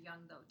resilient when you're young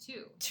though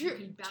too. True.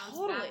 You can bounce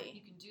back,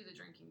 you can do the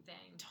drinking thing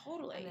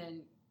and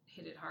then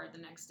hit it hard the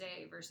next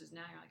day, versus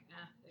now you're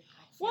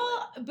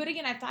like, but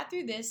again, I've thought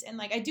through this, and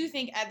like I do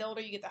think the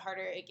older you get, the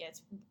harder it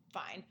gets.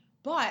 Fine.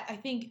 But I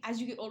think as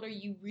you get older,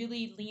 you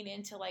really lean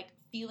into like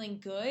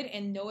feeling good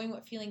and knowing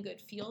what feeling good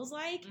feels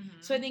like.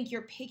 Mm-hmm. So I think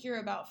you're pickier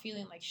about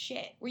feeling like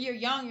shit. Where you're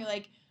young, you're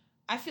like,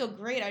 I feel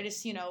great. I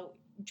just,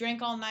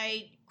 drank all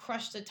night,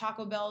 crushed a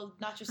Taco Bell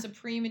Nacho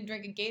Supreme and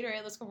drank a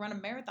Gatorade. Let's go run a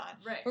marathon.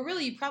 Right. But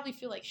really, you probably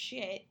feel like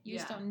shit. You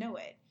just don't know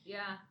it.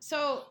 Yeah.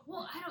 So.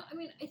 Well,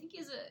 I think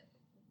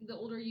the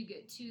older you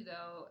get too,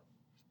 though,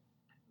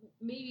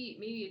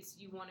 maybe it's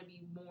you want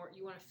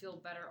to feel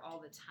better all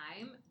the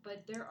time,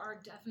 but there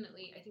are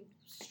definitely, I think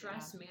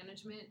stress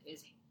management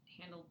is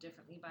handled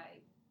differently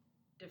by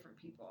different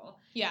people.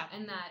 Yeah.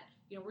 And that,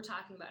 we're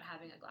talking about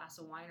having a glass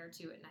of wine or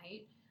two at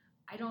night.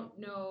 I don't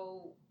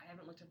know, I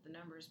haven't looked up the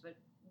numbers, but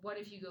what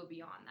if you go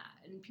beyond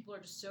that? And people are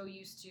just so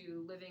used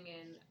to living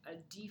in a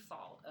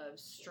default of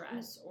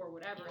stress or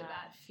whatever,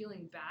 that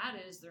feeling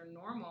bad is their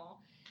normal.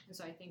 And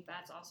so I think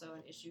that's also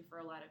an issue for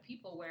a lot of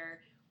people where,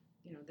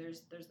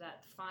 there's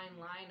that fine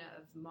line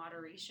of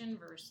moderation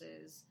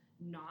versus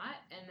not,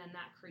 and then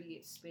that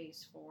creates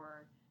space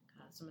for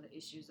some of the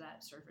issues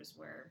that surface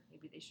where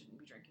maybe they shouldn't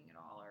be drinking at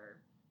all, or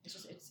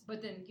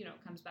but then, it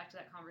comes back to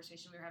that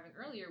conversation we were having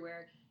earlier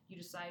where you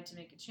decide to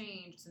make a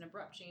change, it's an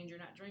abrupt change, you're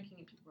not drinking,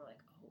 and people are like,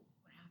 oh, what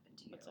happened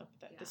to you? What's up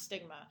with that? The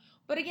stigma.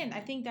 But again, I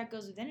think that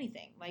goes with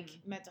anything, like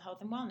mental health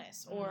and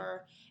wellness,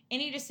 or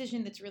any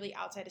decision that's really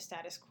outside of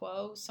status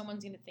quo.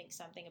 Someone's going to think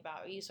something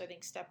about you. So I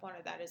think step one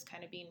of that is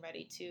kind of being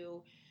ready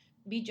to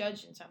be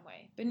judged in some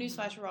way. But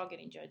newsflash, we're all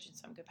getting judged in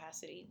some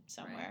capacity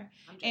somewhere.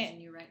 Right. I'm judging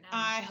you right now.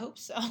 I hope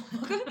so.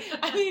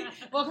 I mean,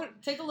 well,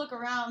 take a look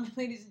around,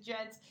 ladies and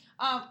gents.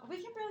 We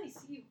can barely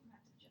see you.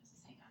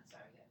 Hang on,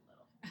 sorry, we got a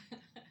little.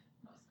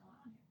 What's going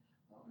on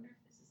here? I wonder if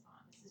this is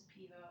on. This is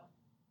Pivo.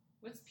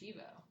 What's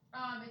Pivo?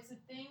 It's a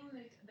thing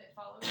that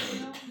follows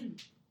you.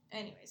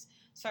 Anyways,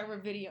 sorry, we're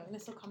videoing.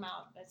 This will come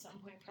out at some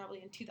point,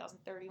 probably in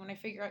 2030 when I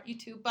figure out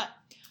YouTube. But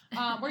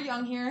we're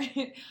young here.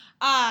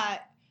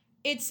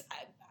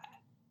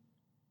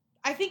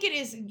 I think it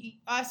is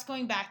us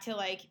going back to,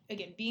 like,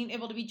 again, being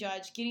able to be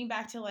judged, getting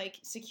back to, like,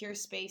 secure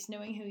space,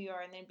 knowing who you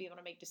are, and then be able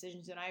to make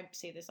decisions. And I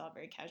say this all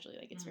very casually,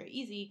 like, it's very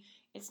easy.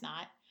 It's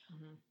not.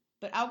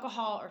 But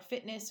alcohol or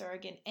fitness or,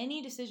 again,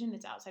 any decision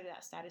that's outside of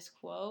that status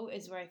quo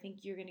is where I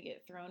think you're going to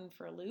get thrown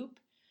for a loop.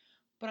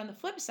 But on the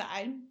flip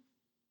side,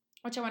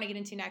 which I want to get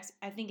into next,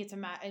 I think it's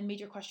a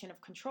major question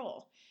of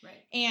control.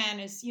 Right.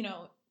 And as,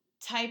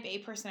 type A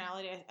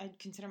personality, I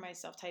consider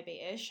myself type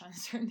A-ish on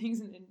certain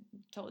things and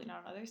totally not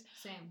on others.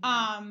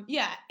 Same.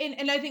 Yeah.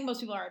 And I think most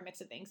people are a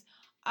mix of things.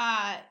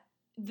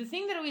 The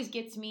thing that always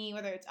gets me,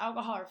 whether it's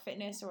alcohol or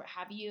fitness or what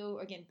have you,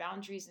 again,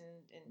 boundaries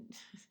and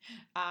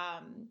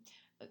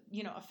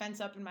a fence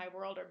up in my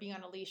world, or being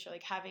on a leash, or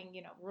like having,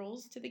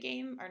 rules to the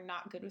game are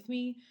not good with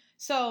me.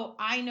 So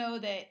I know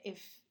that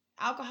if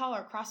alcohol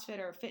or CrossFit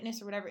or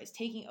fitness or whatever is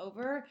taking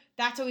over,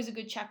 that's always a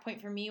good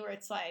checkpoint for me, where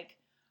it's like,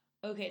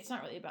 okay, it's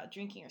not really about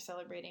drinking or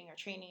celebrating or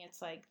training.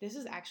 It's like, this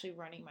is actually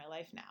running my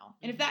life now.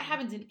 And if that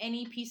happens in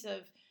any piece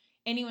of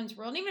anyone's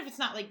world, even if it's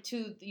not like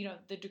to,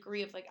 the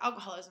degree of like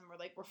alcoholism, where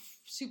like we're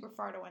super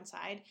far to one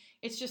side,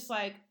 it's just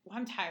like, well,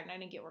 I'm tired and I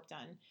didn't get work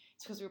done.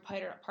 It's because we were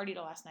partied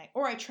all last night.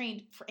 Or I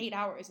trained for 8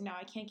 hours and now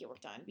I can't get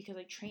work done because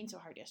I trained so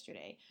hard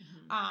yesterday.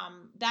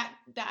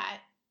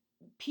 That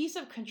piece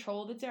of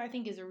control that's there, I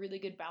think, is a really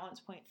good balance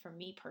point for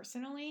me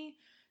personally,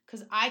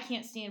 because I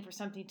can't stand for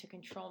something to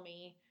control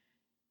me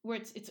where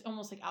it's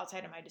almost like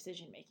outside of my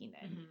decision making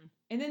then.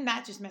 And then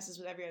that just messes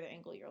with every other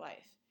angle of your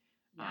life.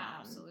 Yeah,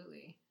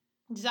 absolutely.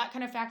 Does that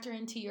kind of factor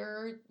into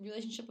your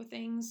relationship with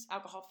things?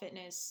 Alcohol,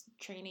 fitness,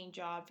 training,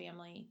 job,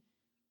 family?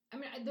 I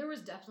mean, there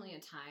was definitely a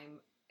time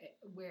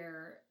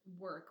where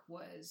work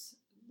was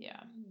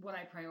what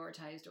I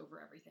prioritized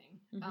over everything.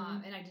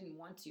 And I didn't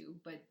want to,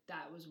 but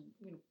that was,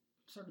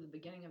 sort of the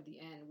beginning of the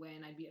end,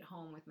 when I'd be at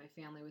home with my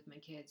family, with my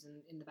kids, and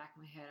in the back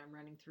of my head, I'm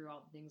running through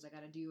all the things I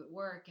got to do at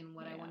work and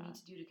what I need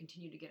to do to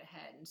continue to get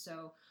ahead. And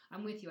so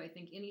I'm with you. I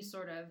think any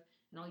sort of,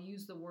 and I'll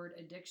use the word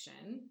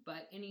addiction,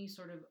 but any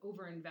sort of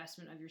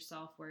overinvestment of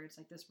yourself where it's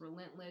like this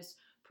relentless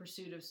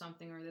pursuit of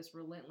something, or this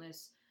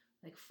relentless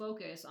like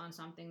focus on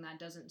something that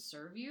doesn't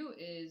serve you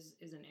is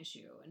an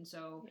issue. And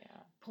so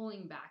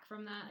pulling back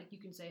from that, like you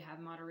can say have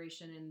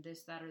moderation in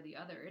this, that, or the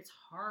other. It's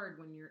hard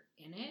when you're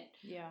in it.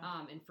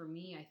 And for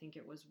me, I think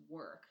it was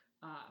work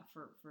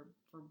for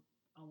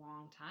a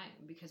long time,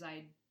 because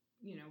I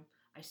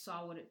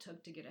saw what it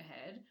took to get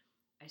ahead.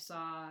 I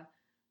saw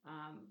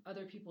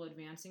other people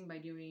advancing by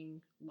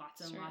doing lots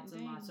and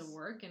lots of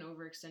work and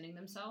overextending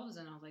themselves.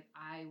 And I was like,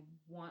 I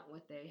want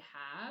what they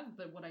have,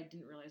 but what I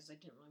didn't realize is I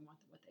didn't really want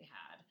what they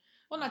had.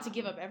 Well, not to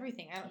give up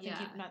everything. I don't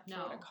think not for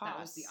what it costs. That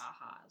was the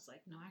aha. I was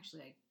like, no,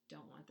 actually, I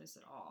don't want this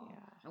at all.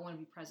 I want to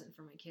be present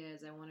for my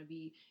kids. I want to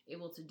be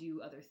able to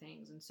do other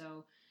things. And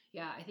so,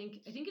 I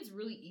think it's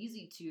really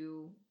easy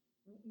to,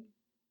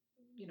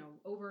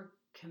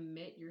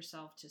 overcommit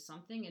yourself to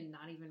something and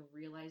not even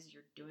realize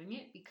you're doing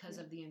it because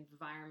of the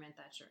environment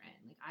that you're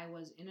in. Like, I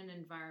was in an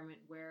environment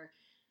where,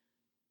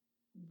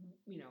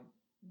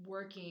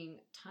 working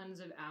tons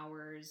of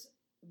hours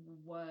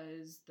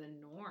was the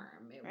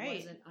norm. It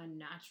wasn't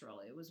unnatural.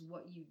 It was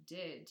what you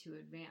did to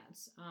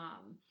advance.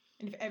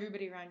 And if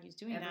everybody around you is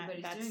doing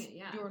everybody's that's doing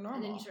it, your normal.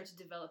 And then you start to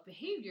develop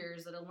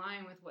behaviors that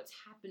align with what's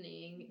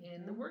happening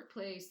in the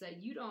workplace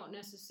that you don't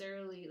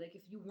necessarily, like,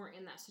 if you weren't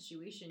in that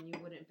situation, you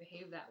wouldn't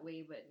behave that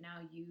way, but now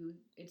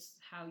it's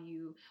how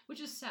you,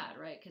 which is sad,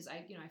 right? Because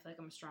I feel like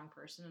I'm a strong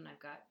person and I've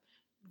got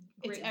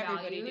great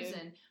values,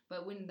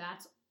 but when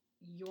that's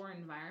your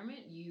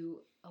environment,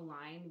 you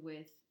align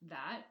with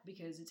that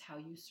because it's how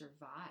you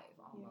survive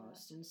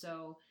almost. And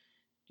so,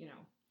 you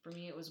know, for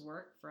me, it was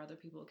work. For other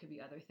people, it could be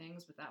other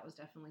things, but that was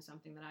definitely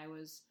something that I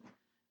was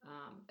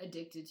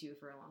addicted to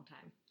for a long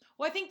time.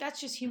 Well, I think that's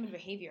just human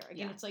behavior.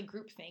 Again, it's like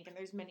groupthink, and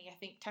there's many, I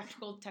think,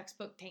 technical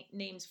textbook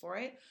names for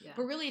it. Yeah.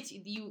 But really, it's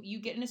you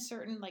get in a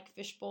certain like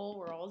fishbowl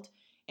world,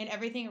 and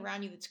everything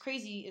around you that's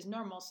crazy is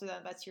normal. So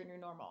that's your new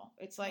normal.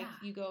 It's like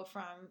you go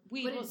from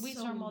weed's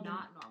so normal,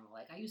 not normal.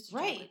 Like I used to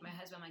joke with my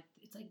husband, I'm like,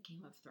 it's like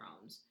Game of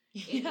Thrones.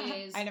 It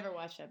is. I never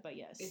watched it, but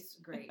yes, it's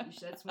great.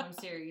 That's one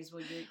series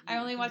where I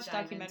only watch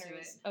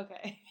documentaries.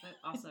 Okay,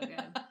 but also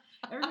good.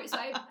 So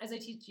as I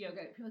teach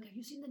yoga, people are like, have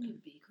you seen the new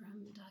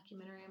Bikram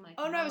documentary? I'm like,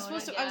 oh no, I was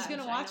supposed to. I was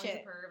gonna watch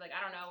it. Like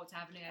I don't know what's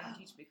happening. I don't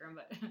teach Bikram,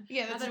 but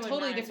that's a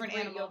totally different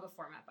animal yoga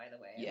format, by the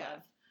way. Yeah. I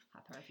love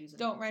hot power fusion.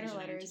 Don't write our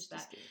letters.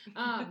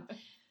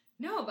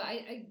 No, but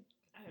I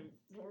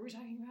what were we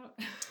talking about?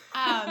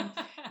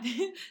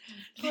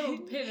 Total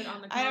pivot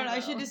on the combo. I don't know.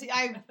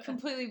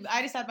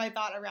 I just had my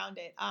thought around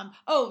it.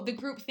 The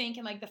group think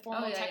and like the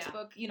formal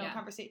textbook,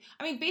 conversation.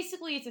 I mean,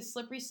 basically it's a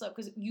slippery slope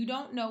because you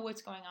don't know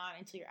what's going on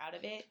until you're out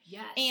of it.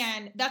 Yes.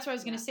 And that's what I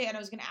was going to say. And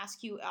I was going to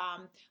ask you,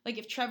 like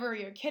if Trevor or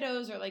your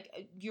kiddos or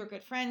like your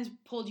good friends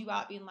pulled you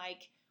out being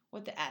like,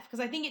 what the F?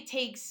 Because I think it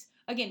takes,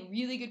 again,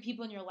 really good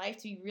people in your life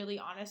to be really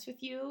honest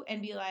with you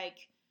and be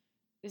like,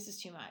 this is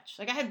too much.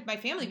 Like I had my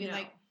family being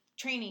like,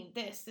 training,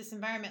 this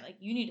environment, like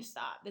you need to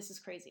stop. This is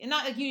crazy. And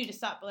not like you need to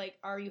stop, but like,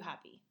 are you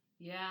happy?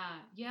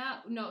 Yeah.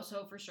 No,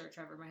 so for sure,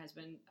 Trevor, my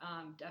husband,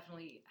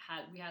 definitely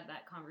we had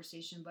that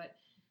conversation. But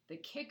the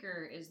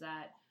kicker is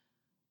that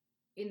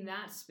in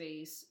that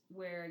space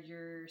where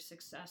you're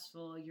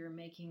successful, you're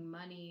making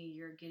money,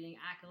 you're getting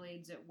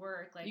accolades at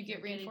work, like you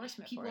get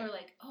reinforcement. People are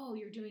like, oh,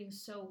 you're doing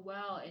so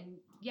well. And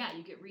yeah,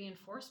 you get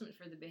reinforcement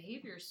for the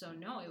behavior. So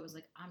no, it was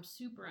like, I'm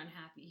super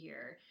unhappy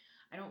here.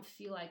 I don't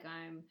feel like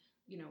I'm,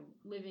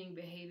 living,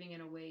 behaving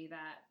in a way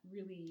that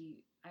really,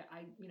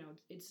 I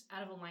it's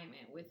out of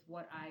alignment with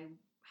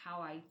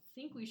how I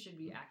think we should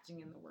be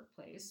acting in the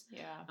workplace.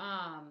 Yeah.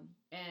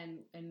 And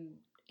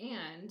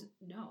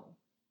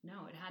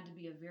no, it had to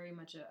be very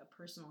much a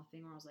personal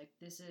thing where I was like,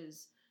 this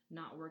is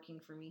not working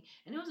for me.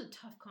 And it was a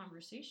tough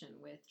conversation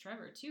with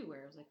Trevor too,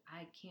 where I was like,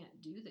 I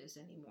can't do this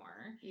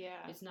anymore.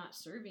 Yeah. It's not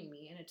serving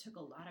me. And it took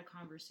a lot of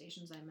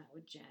conversations. I met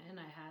with Jen.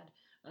 I had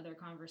other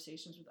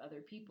conversations with other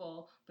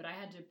people, but I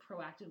had to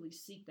proactively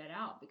seek that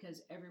out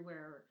because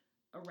everywhere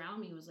around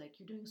me was like,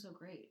 you're doing so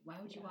great. Why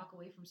would you walk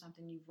away from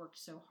something you've worked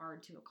so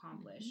hard to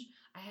accomplish?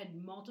 Mm-hmm. I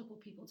had multiple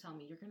people tell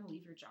me, you're going to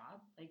leave your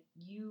job. Like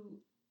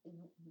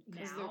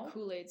because they're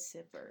Kool-Aid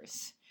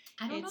sippers.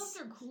 I don't know if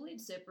they're Kool-Aid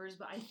sippers,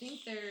 but I think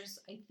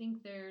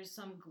there's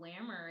some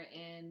glamour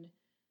in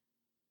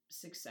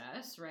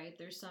success, right?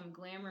 There's some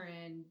glamour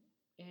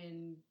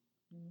in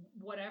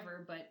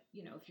whatever, but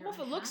if you're if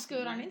it looks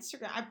good on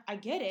Instagram, I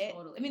get it.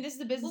 Totally. I mean, this is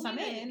the business I'm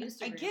in.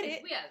 I get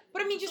it. Yeah,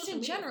 but I mean, just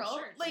in general,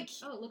 like,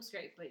 oh, it looks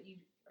great, but you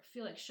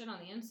feel like shit on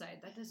the inside.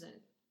 That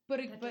doesn't.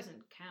 That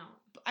doesn't count.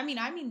 I mean,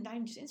 not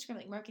even just Instagram,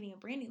 like marketing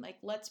and branding. Like,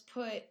 let's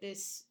put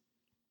this,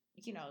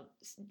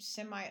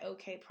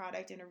 semi-okay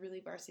product in a really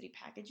varsity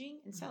packaging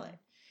and sell it.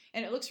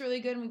 And it looks really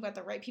good, and we've got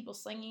the right people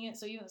slinging it,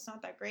 so even if it's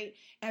not that great,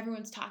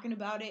 everyone's talking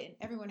about it, and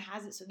everyone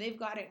has it, so they've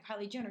got it, and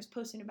Kylie Jenner's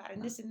posting about it,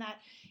 and this and that.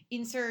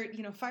 Insert,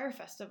 Fire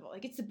Festival.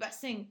 Like, it's the best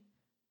thing.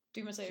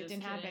 3 months later, it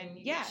didn't happen.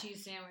 Yeah.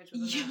 Cheese sandwich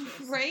with a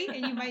mattress. Right?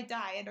 And you might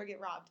die and or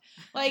get robbed.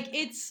 Like,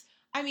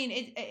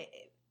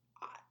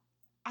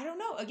 I don't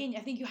know. Again, I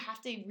think you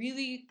have to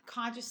really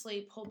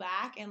consciously pull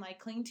back and like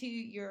cling to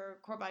your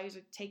core values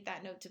or take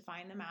that note to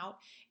find them out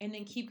and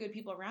then keep good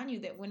people around you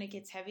that when it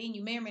gets heavy, and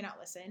you may or may not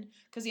listen,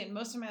 because again,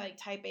 most of my like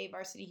type A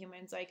varsity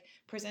humans, like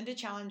present a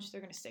challenge, they're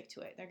going to stick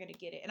to it. They're going to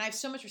get it. And I have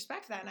so much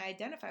respect for that, and I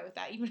identify with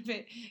that, even if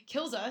it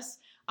kills us.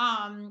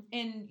 And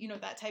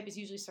that type is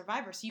usually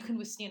survivor. So you can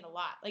withstand a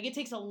lot. Like it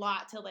takes a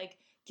lot to like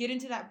get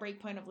into that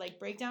break point of like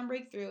breakdown,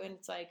 breakthrough. And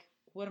it's like,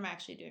 what am I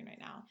actually doing right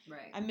now?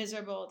 Right. I'm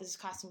miserable. This is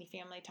costing me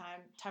family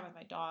time with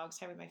my dogs,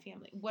 time with my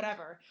family,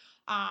 whatever.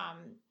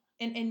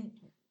 And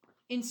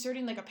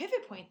inserting like a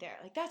pivot point there,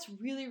 like that's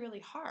really, really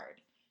hard.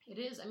 It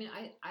is. I mean,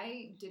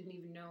 I didn't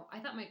even know. I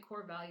thought my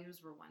core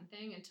values were one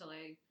thing until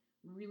I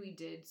really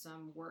did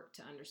some work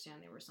to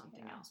understand they were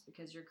something else,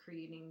 because you're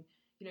creating,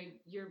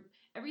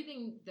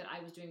 everything that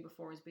I was doing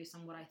before was based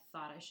on what I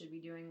thought I should be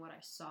doing, what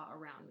I saw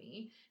around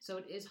me. So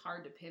it is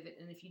hard to pivot.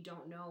 And if you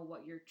don't know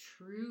what your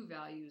true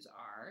values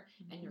are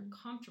and you're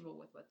comfortable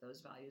with what those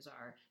values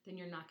are, then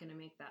you're not going to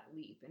make that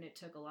leap. And it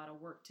took a lot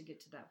of work to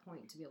get to that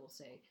point to be able to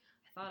say,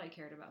 I thought I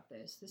cared about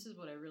this. This is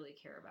what I really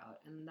care about.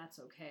 And that's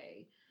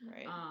okay.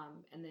 Right.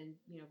 And then,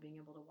 being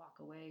able to walk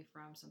away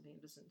from something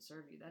that doesn't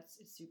serve you,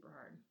 it's super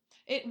hard.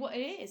 It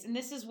is. And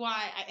this is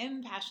why I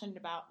am passionate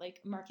about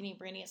like marketing and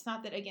branding. It's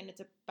not that, again,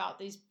 it's about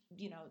these,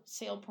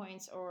 sale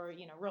points or,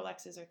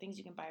 Rolexes or things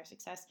you can buy or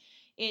success.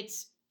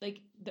 It's like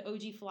the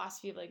OG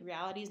philosophy of like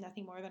reality is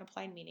nothing more than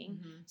applied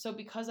meaning. So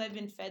because I've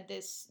been fed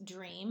this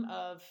dream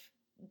of,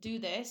 do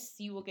this,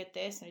 you will get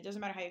this, and it doesn't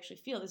matter how you actually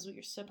feel. This is what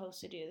you're supposed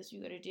to do. This is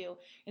what you got to do.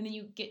 And then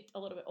you get a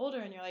little bit older,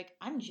 and you're like,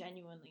 I'm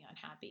genuinely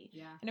unhappy.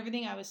 Yeah. And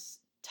everything I was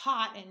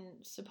taught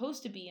and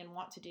supposed to be and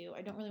want to do,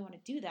 I don't really want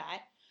to do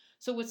that.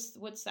 So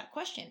what's that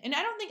question? And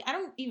I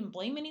don't even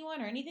blame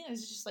anyone or anything.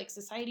 It's just like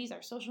societies,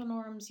 our social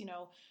norms, you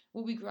know,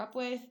 what we grew up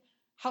with.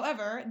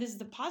 However, this is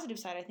the positive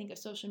side, I think, of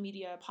social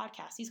media,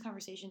 podcasts, these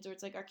conversations where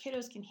it's like our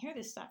kiddos can hear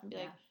this stuff and be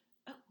like,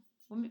 oh,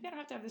 well, maybe I don't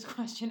have to have this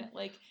question at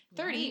like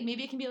 30. Right.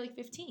 Maybe it can be like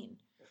 15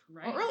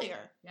 or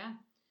earlier. Yeah.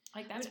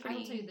 Like that's I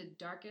will tell you the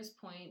darkest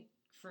point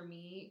for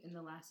me in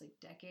the last like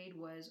decade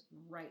was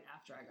right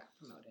after I got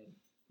promoted.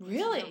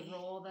 Really? The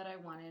role that I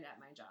wanted at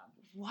my job.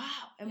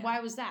 Wow. And why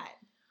was that?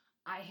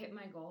 I hit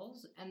my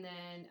goals, and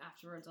then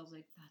afterwards I was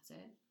like, that's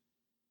it.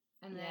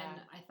 And then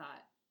I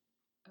thought,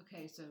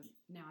 okay, so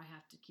now I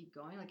have to keep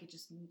going. Like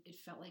it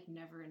felt like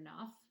never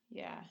enough.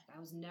 Yeah. I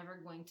was never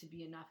going to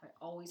be enough. I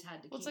always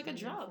had to keep it's like a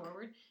drug.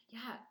 forward. Yeah.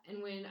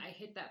 And when I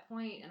hit that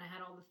point and I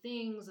had all the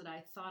things that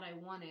I thought I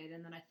wanted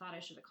and that I thought I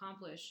should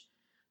accomplish,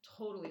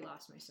 totally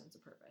lost my sense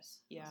of purpose.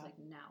 Yeah. I was like,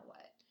 now what?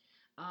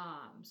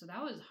 So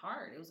that was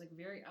hard. It was like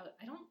very,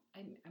 I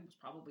was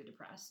probably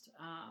depressed.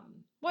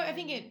 Well, I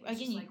think it,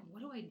 again, like,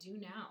 what do I do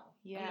now?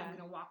 Yeah. I'm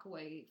going to walk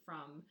away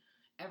from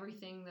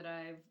everything that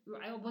I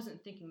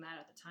wasn't thinking that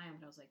at the time,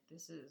 but I was like,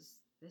 this is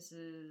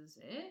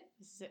it.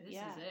 This is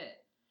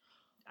it.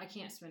 I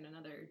can't spend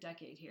another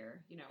decade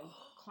here, you know,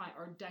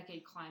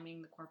 decade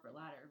climbing the corporate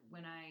ladder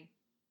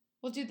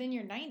well, dude, then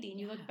you're 90 and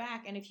you look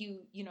back, and if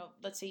you know,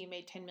 let's say you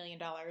made $10 million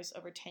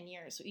over 10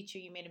 years. So each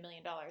year you made $1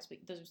 million, but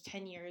those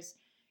 10 years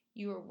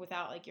you were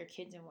without like your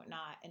kids and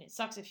whatnot. And it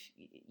sucks if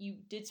you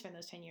did spend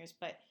those 10 years,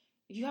 but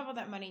if you have all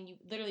that money and you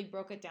literally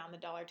broke it down the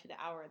dollar to the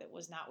hour that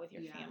was not with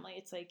your family,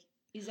 it's like,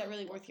 is that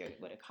really worth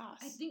what it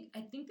costs?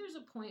 I think there's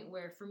a point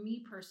where for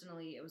me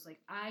personally, it was like,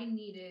 I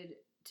needed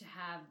to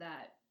have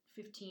that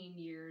 15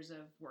 years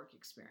of work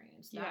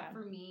experience. That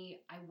for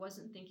me, I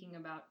wasn't thinking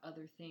about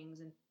other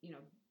things, and you know,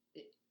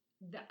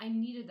 that I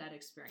needed that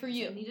experience. For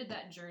you. I needed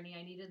that journey.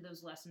 I needed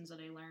those lessons that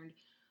I learned.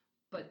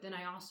 But then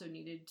I also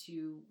needed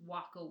to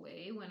walk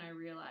away when I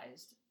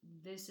realized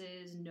this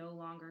is no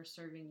longer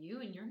serving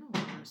you and you're no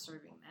longer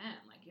serving them.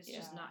 Like it's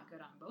just not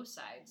good on both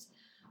sides.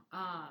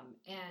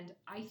 And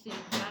I think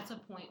that's a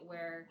point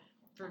where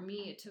for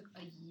me, it took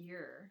a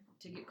year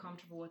to get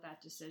comfortable with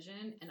that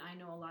decision. And I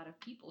know a lot of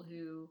people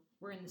who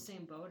were in the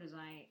same boat as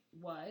I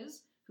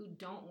was, who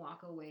don't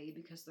walk away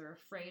because they're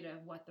afraid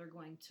of what they're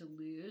going to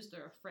lose.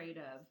 They're afraid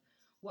of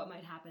what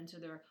might happen to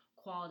their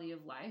quality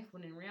of life,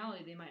 when in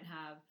reality they might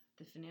have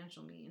the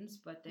financial means,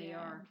 but they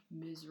are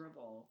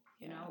miserable,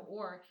 you know,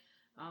 or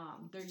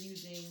they're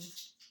using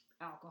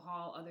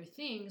alcohol, other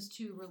things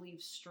to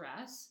relieve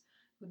stress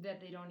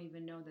that they don't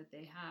even know that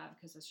they have,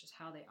 because that's just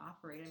how they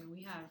operate. I mean,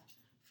 we have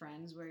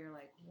friends where you're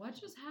like, what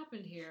just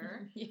happened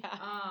here?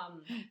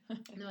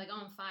 And they're like,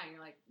 oh, I'm fine.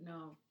 You're like,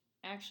 no.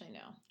 Actually,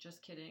 no.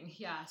 Just kidding.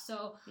 Yeah.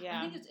 So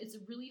I think it's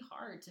really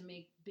hard to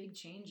make big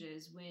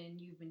changes when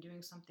you've been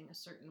doing something a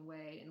certain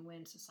way, and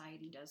when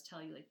society does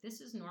tell you, like, this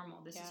is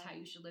normal. This is how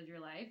you should live your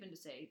life. And to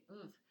say,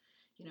 ugh,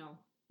 you know,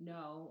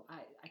 no,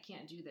 I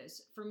can't do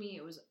this. For me,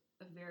 it was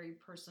a very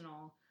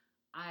personal,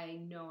 I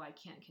know I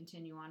can't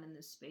continue on in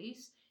this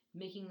space.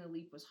 Making the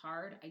leap was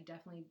hard. I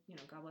definitely, you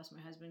know, God bless my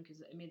husband,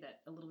 because it made that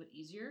a little bit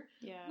easier.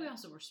 Yeah. We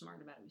also were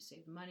smart about it. We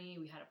saved money.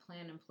 We had a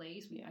plan in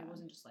place. I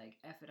wasn't just like,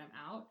 F it, I'm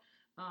out.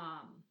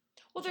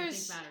 Well, I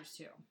think matters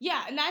too.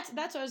 Yeah, and that's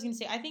what I was gonna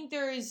say. I think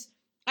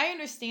I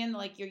understand,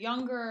 like, you're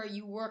younger,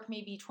 you work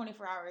maybe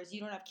 24 hours,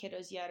 you don't have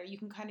kiddos yet, or you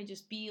can kind of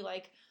just be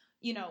like,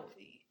 you know,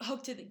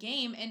 hooked to the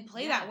game and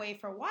play that way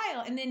for a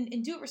while, and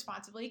do it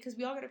responsibly, because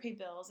we all got to pay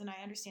bills, and I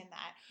understand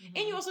that.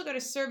 And you also got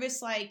to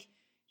service like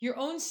your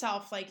own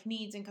self, like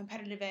needs and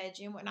competitive edge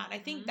and whatnot. And I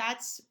think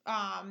that's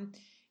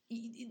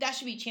that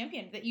should be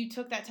championed, that you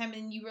took that time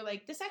and you were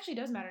like, this actually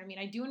does matter to me,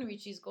 and I do want to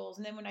reach these goals.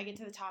 And then when I get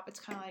to the top, it's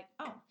kind of like,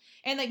 oh.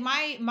 And like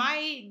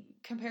my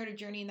comparative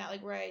journey in that,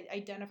 like where I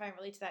identify and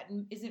relate to that,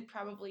 isn't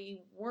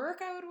probably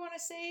work, I would want to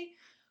say,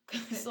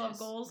 because I still have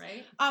goals,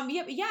 right?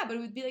 But it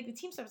would be like the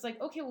team stuff. It's like,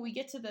 okay, well, we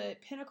get to the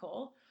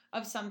pinnacle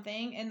of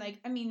something, and like,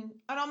 I mean,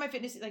 on all my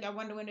fitness, like I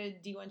wanted to win a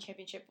D1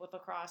 championship with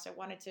lacrosse. I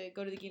wanted to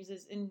go to the games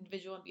as an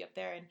individual and be up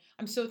there, and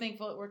I'm so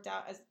thankful it worked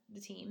out as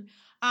the team.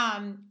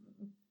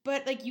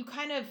 But like you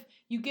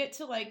get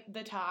to like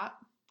the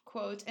top,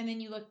 quote, and then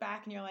you look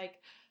back and you're like,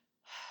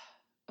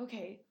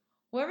 okay,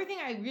 well, everything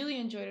I really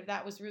enjoyed of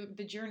that was really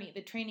the journey,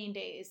 the training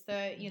days,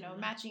 the, you know,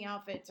 matching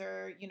outfits,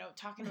 or, you know,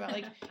 talking about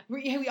like,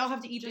 we all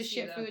have to eat this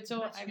shit food.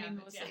 So I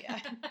mean, mostly,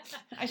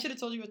 I should have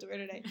told you what to wear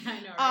today. I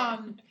know,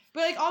 right?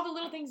 But like all the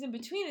little things in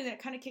between, and then it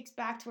kind of kicks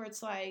back to where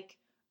it's like,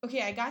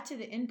 okay, I got to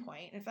the end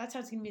point, and if that's how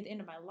it's going to be the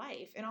end of my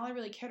life, and all I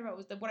really cared about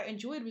was what I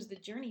enjoyed was the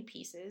journey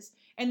pieces,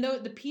 and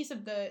the pieces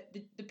of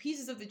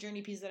the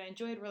journey pieces that I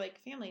enjoyed were like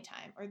family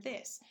time or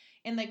this,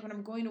 and like when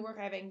I'm going to work,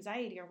 I have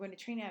anxiety, or going to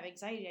training, I have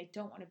anxiety, I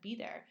don't want to be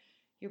there.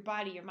 Your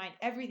body, your mind,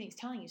 everything's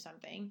telling you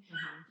something.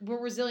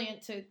 We're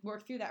resilient to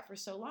work through that for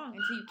so long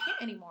until you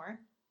can't anymore.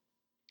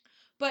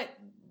 But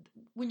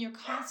when you're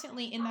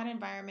constantly in that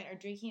environment or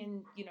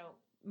drinking in,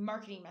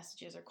 marketing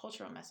messages or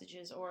cultural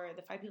messages or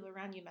the 5 people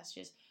around you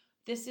messages,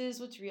 this is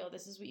what's real.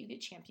 This is what you get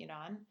championed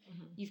on.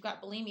 Mm-hmm. You've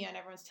got bulimia and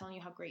everyone's telling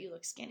you how great you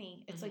look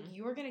skinny. It's like,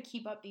 you're going to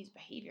keep up these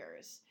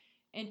behaviors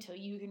until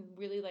you can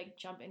really like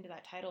jump into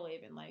that tidal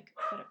wave and like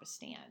put up a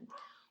stand.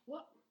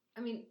 Well,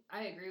 I mean,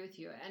 I agree with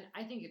you. And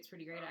I think it's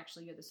pretty great,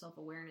 actually, you have the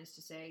self-awareness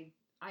to say,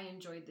 I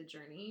enjoyed the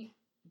journey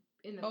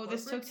in the corporate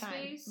this took time.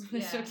 space.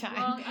 This took time.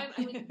 Well,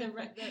 I mean,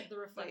 the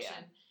reflection,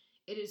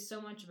 it is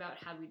so much about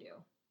how we do.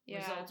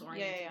 Results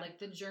oriented. Yeah. Like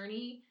the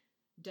journey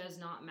does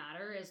not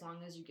matter as long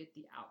as you get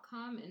the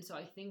outcome. And so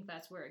I think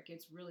that's where it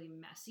gets really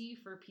messy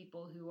for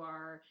people who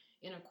are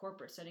in a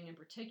corporate setting in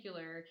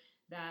particular.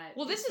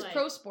 This is like,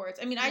 pro sports.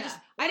 I mean, I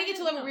didn't get to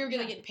the level we were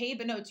going to get paid,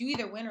 but no, it's you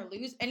either win or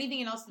lose.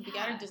 Anything else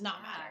together does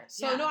not matter.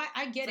 So no,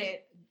 I get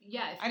it.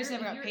 Yeah, I just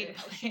never got paid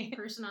to play.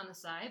 Person on the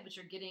side, but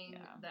you're getting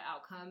the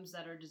outcomes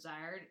that are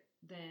desired,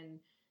 then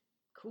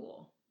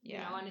cool.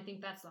 Yeah. And I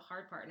think that's the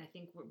hard part. And I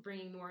think we're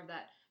bringing more of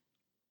that,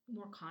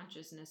 more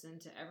consciousness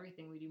into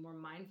everything we do, more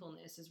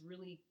mindfulness is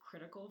really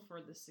critical for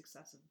the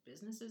success of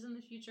businesses in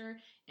the future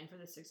and for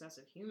the success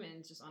of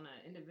humans just on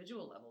an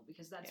individual level,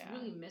 because that's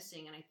really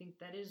missing. And I think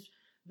that is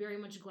very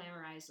much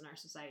glamorized in our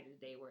society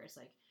today, where it's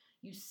like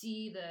you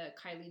see the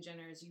Kylie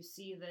Jenners, you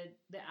see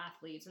the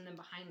athletes, and then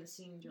behind the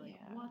scenes you're like,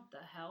 what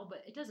the hell?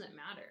 But it doesn't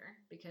matter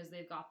because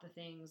they've got the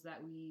things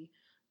that we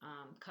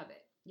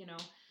covet,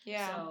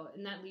 So,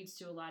 and that leads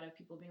to a lot of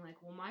people being like,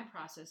 well, my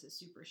process is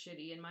super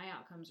shitty and my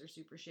outcomes are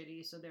super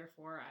shitty, so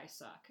therefore I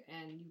suck.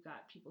 And you've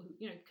got people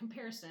who,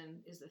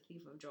 comparison is the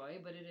thief of joy,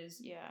 but it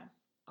is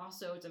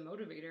also, it's a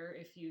motivator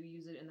if you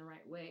use it in the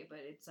right way, but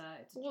it's a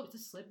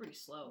slippery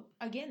slope.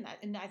 Again,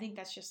 and I think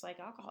that's just like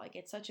alcohol. Like,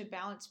 it's such a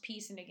balanced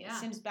piece, and it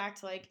stems back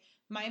to like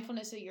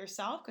mindfulness of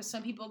yourself, because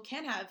some people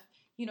can have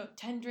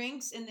 10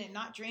 drinks and then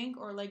not drink,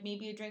 or like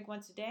maybe a drink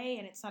once a day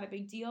and it's not a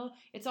big deal.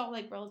 It's all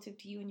like relative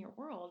to you and your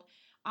world.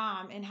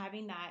 And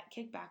having that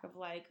kickback of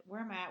like,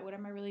 where am I at? What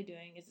am I really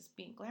doing? Is this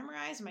being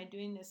glamorized? Am I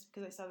doing this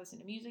because I saw this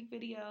in a music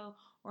video,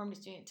 or I'm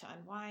just doing it to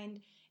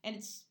unwind? And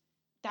it's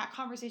that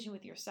conversation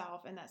with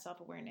yourself and that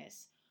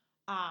self-awareness.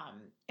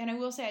 And I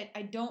will say,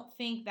 I don't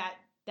think that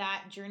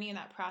journey and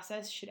that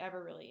process should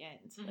ever really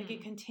end. Like,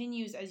 it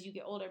continues as you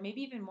get older,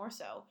 maybe even more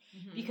so,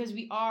 because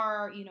we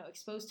are,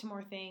 exposed to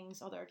more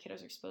things, although our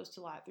kiddos are exposed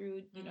to a lot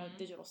through,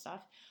 digital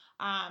stuff.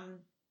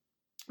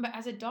 But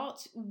as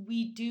adults,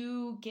 we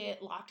do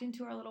get locked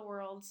into our little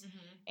worlds,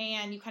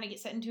 and you kind of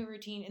get set into a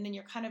routine, and then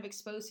you're kind of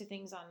exposed to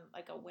things on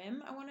like a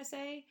whim, I want to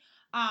say.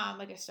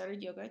 Like, I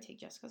started yoga. I take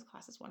Jessica's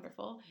class. It's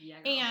wonderful. Yeah,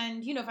 girl.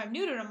 And, if I'm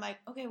new to it, I'm like,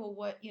 okay, well,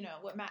 what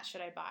mat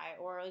should I buy?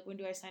 Or like, when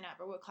do I sign up?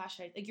 Or what class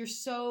should I, like, you're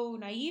so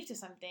naive to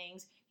some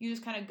things. You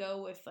just kind of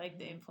go with like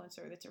the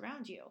influencer that's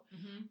around you.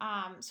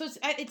 So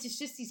it's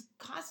just these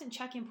constant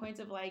check-in points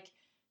of like,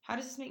 how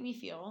does this make me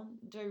feel?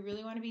 Do I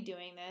really want to be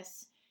doing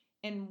this?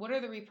 And what are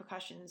the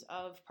repercussions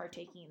of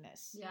partaking in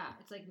this? Yeah,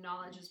 it's like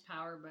knowledge is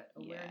power, but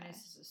awareness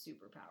is a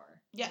superpower.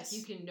 Yes. Like,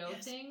 you can know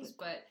things,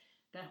 but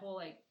that whole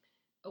like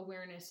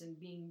awareness and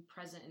being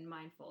present and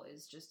mindful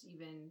is just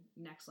even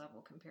next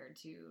level compared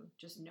to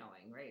just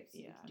knowing, right? It's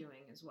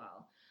doing as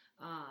well.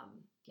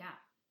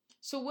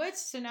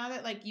 So now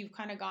that like you've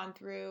kind of gone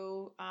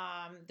through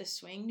the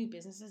swing, new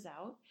business is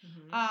out.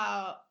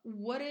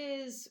 What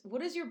is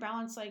your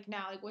balance like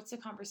now? Like, what's the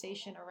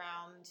conversation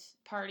around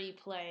party,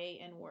 play,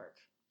 and work?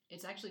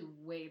 It's actually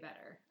way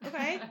better.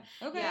 Okay.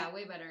 Yeah,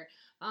 way better.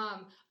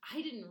 I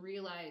didn't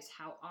realize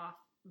how off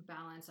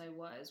balance I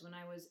was when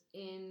I was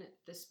in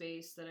the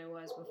space that I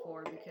was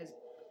before, because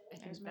I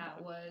think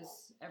that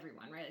was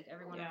everyone, right? Like,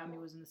 everyone around me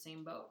was in the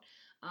same boat.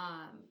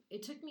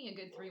 It took me a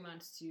good 3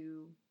 months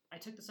I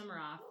took the summer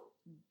off,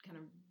 kind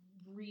of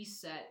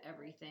reset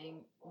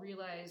everything,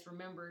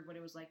 remembered what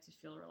it was like to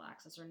feel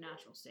relaxed. That's our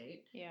natural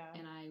state. Yeah.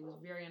 And I was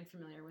very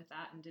unfamiliar with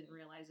that and didn't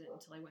realize it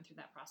until I went through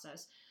that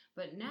process.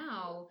 But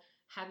now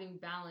having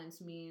balance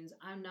means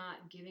I'm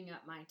not giving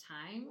up my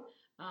time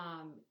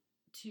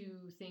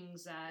to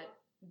things that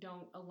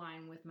don't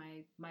align with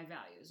my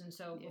values. And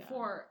so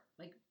before,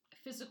 like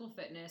physical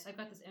fitness, I've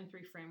got this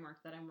M3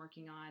 framework that I'm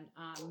working on,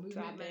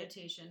 movement,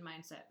 meditation,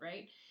 mindset,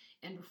 right?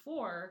 And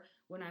before,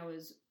 when I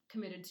was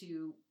committed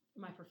to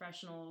my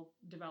professional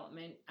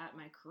development at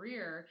my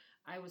career,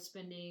 I was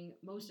spending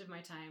most of my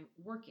time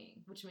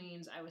working, which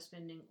means I was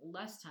spending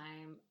less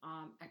time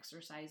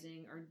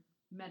exercising or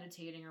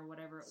meditating or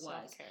whatever it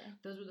was. Self-care.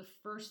 Those were the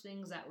first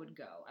things that would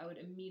go. I would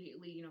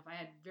immediately, if I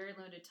had very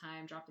limited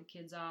time, drop the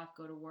kids off,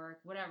 go to work,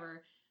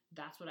 whatever,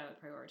 that's what I would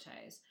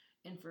prioritize.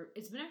 And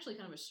it's been actually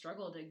kind of a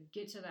struggle to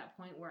get to that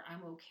point where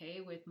I'm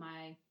okay with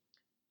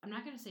I'm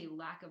not going to say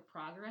lack of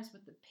progress,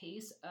 but the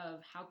pace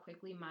of how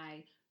quickly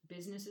my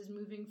business is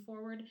moving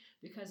forward,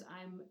 because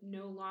I'm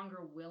no longer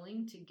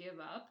willing to give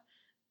up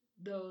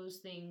those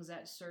things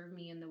that serve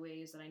me in the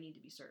ways that I need to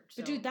be served.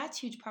 So, but dude, that's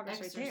huge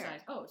progress right there.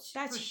 Oh,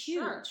 that's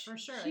huge. For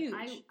sure. Huge.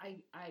 Like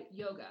I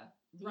yoga,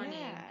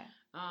 running,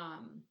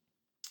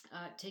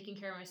 taking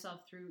care of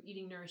myself through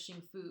eating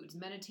nourishing foods,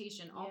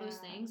 meditation, all those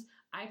things.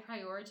 I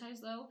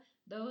prioritize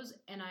those,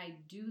 and I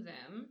do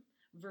them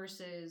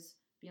versus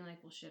being like,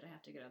 well, shit, I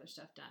have to get other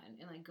stuff done,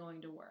 and like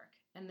going to work.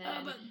 And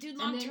then, but dude,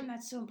 long term,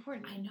 that's so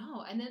important. I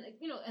know. And then,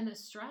 you know, and the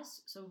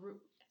stress. So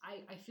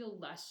I feel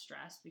less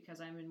stressed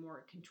because I'm in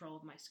more control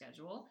of my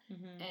schedule.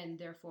 And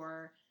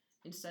therefore,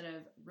 instead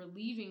of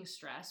relieving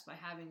stress by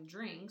having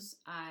drinks,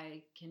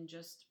 I can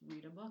just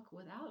read a book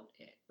without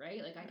it,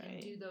 right? Like I can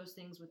do those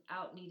things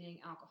without needing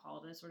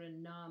alcohol to sort of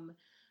numb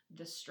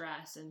the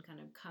stress and kind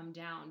of come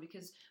down.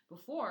 Because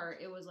before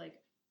it was like,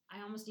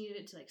 I almost needed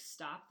it to like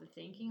stop the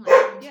thinking. Like,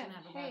 I'm just gonna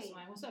have a glass of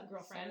wine. What's up,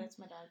 girlfriend? Sorry, that's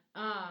my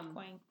dog.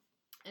 Coin.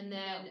 And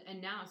then,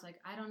 and now it's like,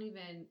 I don't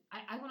even,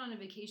 I went on a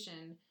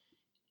vacation,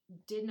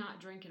 did not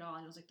drink at all.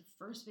 And it was like the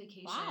first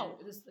vacation,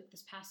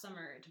 this past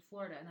summer to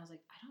Florida. And I was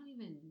like, I don't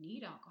even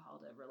need alcohol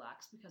to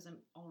relax because I'm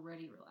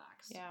already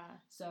relaxed. Yeah.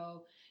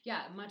 So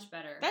yeah, much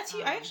better. That's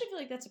I actually feel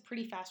like that's a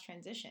pretty fast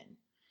transition.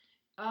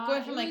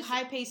 Going from like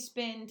high paced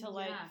spin to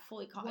like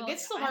fully calm. Well,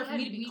 it's still hard for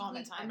me to be calm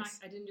at times.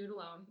 I didn't do it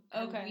alone.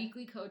 Okay.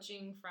 Weekly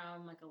coaching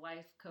from like a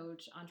life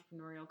coach,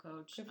 entrepreneurial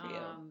coach. Good for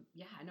you.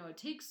 Yeah, no, it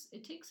takes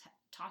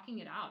talking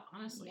it out,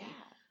 honestly. Yeah.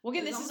 Well,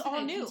 again, this is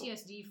all new.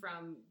 PTSD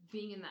from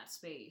being in that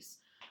space.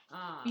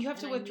 You have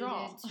to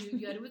withdraw.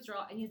 You had to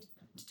withdraw, and you had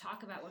to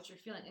talk about what you're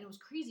feeling. And it was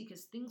crazy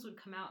because things would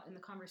come out in the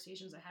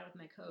conversations I had with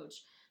my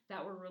coach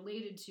that were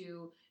related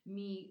to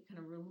me kind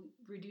of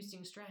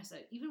reducing stress.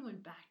 That even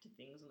went back to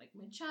things like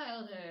my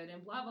childhood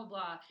and blah, blah,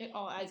 blah. It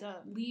all adds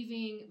up.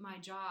 Leaving my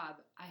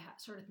job, I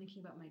started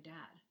thinking about my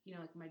dad. You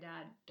know, like my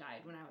dad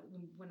died when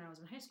I was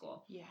in high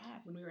school. Yeah.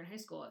 When we were in high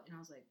school. And I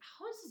was like,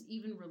 how is this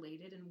even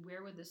related? And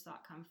where would this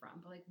thought come from?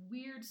 But like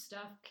weird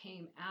stuff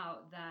came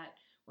out that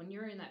when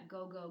you're in that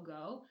go, go,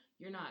 go,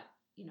 you're not,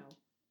 you know,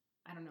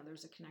 I don't know,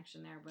 there's a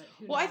connection there, but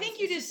who knows? I think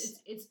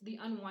it's the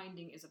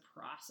unwinding is a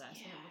process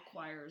and it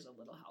requires a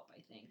little help,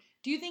 I think.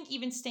 Do you think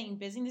even staying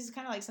busy, this is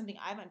kind of like something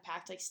I've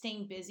unpacked, like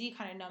staying busy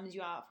kind of numbs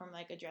you out from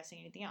like addressing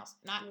anything else?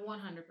 Not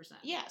 100%.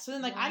 Yeah. So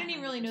then like 100%. I didn't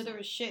even really know there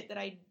was shit that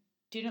I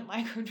didn't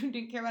like or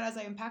didn't care about as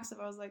I unpacked stuff.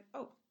 I was like,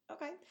 oh,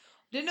 okay.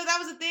 Didn't know that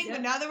was a thing,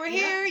 but now that we're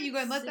here, you go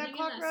and let that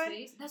clock run.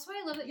 Space. That's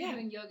why I love that you're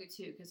doing yoga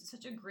too, because it's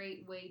such a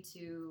great way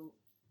to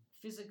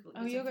physically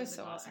yoga is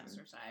so awesome.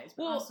 Exercise,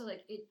 but also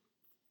like it.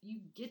 You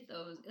get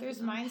those.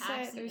 There's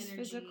mindset, there's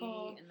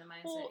physical. And the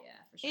mindset,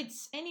 for sure.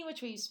 It's any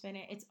which way you spin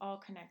it, it's all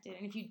connected.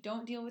 And if you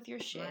don't deal with your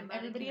shit,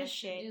 everybody has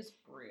shit. Is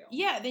real.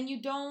 Yeah, then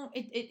you don't.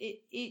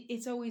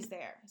 It's always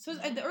there. So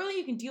the earlier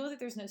you can deal with it,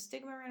 there's no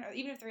stigma around it. Or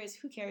even if there is,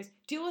 who cares?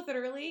 Deal with it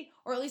early,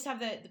 or at least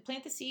have the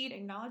plant the seed,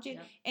 acknowledge it,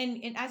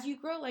 and as you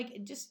grow,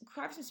 like just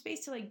carve some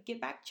space to like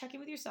get back, check in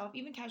with yourself,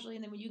 even casually,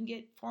 and then when you can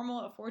get formal,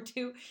 afford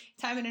to,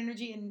 time and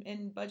energy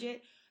and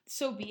budget,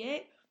 so be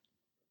it.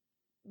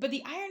 But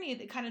the irony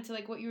that kind of to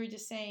like what you were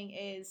just saying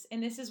is,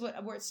 and this is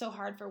where it's so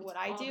hard for what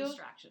I do.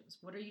 Distractions.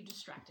 What are you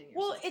distracting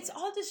yourself Well, it's with?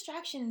 all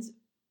distractions.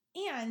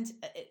 And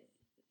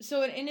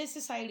so in a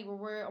society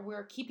where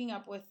we're keeping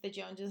up with the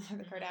Joneses or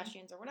the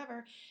Kardashians or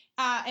whatever,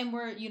 and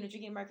we're,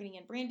 drinking marketing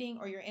and branding,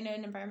 or you're in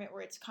an environment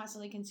where it's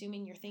constantly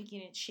consuming your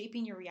thinking and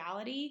shaping your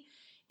reality,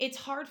 it's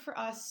hard for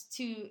us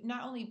to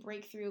not only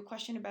break through,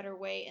 question a better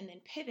way, and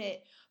then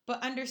pivot,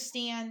 but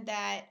understand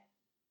that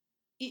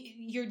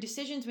your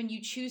decisions when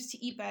you choose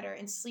to eat better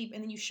and sleep,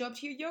 and then you show up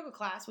to your yoga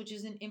class, which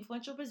is an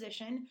influential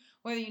position,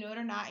 whether you know it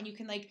or not, and you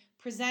can like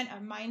present a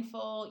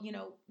mindful,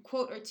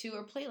 quote or two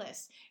or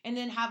playlist, and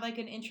then have like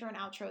an intro and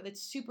outro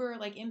that's super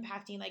like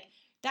impacting, like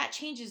that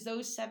changes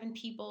those 7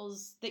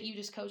 people's that you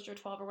just coached, or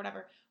 12 or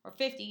whatever, or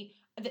 50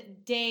 the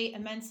day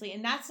immensely.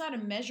 And that's not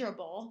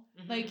immeasurable,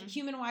 like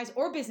human wise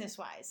or business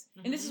wise.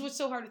 And this is what's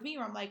so hard with me,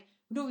 where I'm like,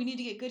 no, we need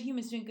to get good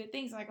humans doing good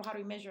things. I'm like, well, how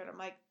do we measure it? I'm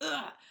like,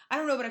 I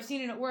don't know, but I've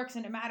seen it and it works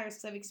and it matters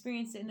because I've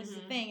experienced it and this is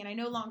a thing. And I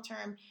know long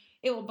term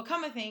it will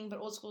become a thing, but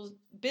old school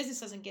business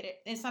doesn't get it.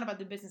 And it's not about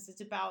the business, it's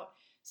about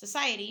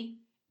society,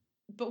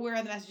 but where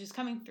are the messages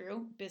coming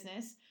through?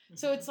 Business.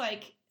 So it's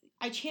like,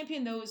 I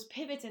champion those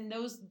pivots and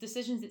those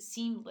decisions that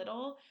seem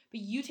little,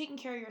 but you taking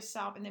care of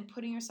yourself and then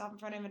putting yourself in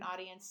front of an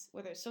audience,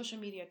 whether it's social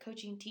media,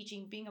 coaching,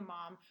 teaching, being a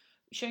mom,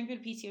 showing up at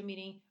a PTO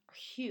meeting, are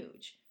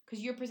huge.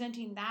 Because you're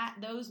presenting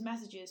those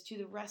messages to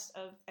the rest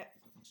of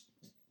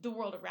the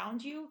world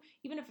around you,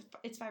 even if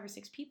it's 5 or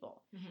 6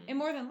 people. And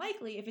more than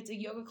likely, if it's a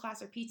yoga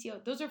class or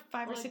PTO, those are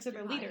 5 or 6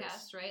 other leaders.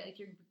 Right? Like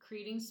you're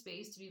creating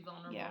space to be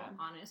vulnerable,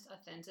 honest,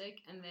 authentic,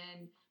 and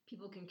then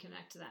people can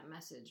connect to that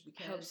message.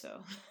 Because I hope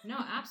so. No,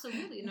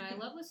 absolutely. No, I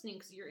love listening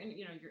because your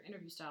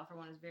interview style for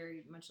one is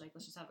very much like,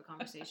 let's just have a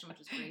conversation, which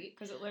is great.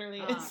 Because it literally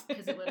is.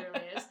 Because it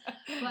literally is.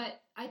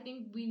 But I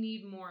think we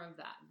need more of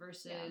that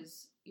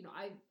versus,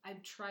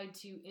 I've tried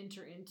to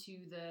enter into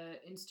the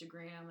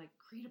Instagram, like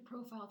create a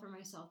profile for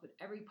myself, but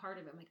every part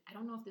of it, I'm like, I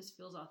don't know if this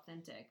feels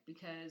authentic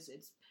because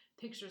it's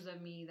pictures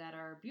of me that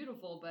are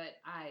beautiful, but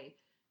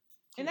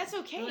and that's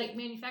okay. Like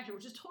manufactured,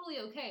 which is totally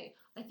okay.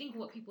 I think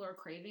what people are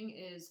craving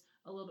is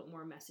a little bit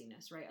more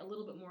messiness, right? A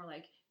little bit more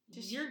like,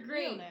 just you're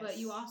great, realness. But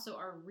you also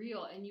are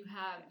real, and you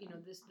have,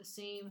 the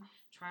same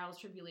trials,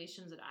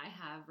 tribulations that I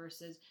have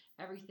versus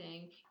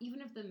everything.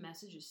 Even if the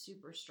message is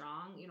super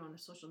strong, on a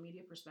social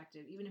media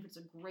perspective, even if it's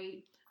a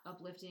great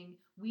uplifting,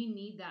 we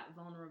need that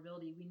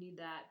vulnerability. We need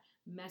that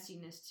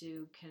messiness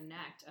to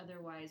connect.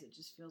 Otherwise it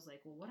just feels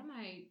like, well, what am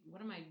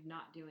I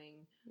not doing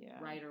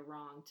right or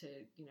wrong to,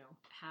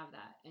 have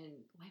that? And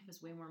life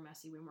is way more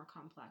messy, way more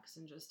complex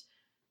than just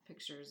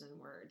pictures and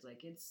words.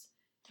 Like it's,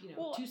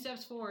 2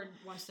 steps forward,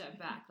 1 step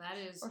back. That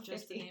is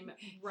just 50. The name,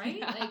 right?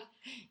 Yeah. Like,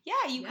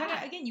 you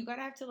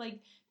gotta have to like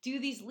do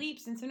these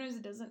leaps, and sometimes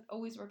it doesn't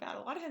always work out.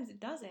 A lot of times it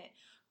doesn't.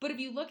 But if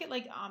you look at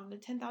like the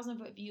 10,000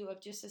 foot view of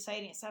just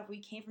society itself, we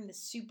came from this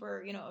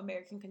super,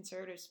 American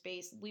conservative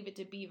space, Leave It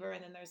to Beaver,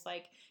 and then there's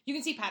like, you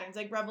can see patterns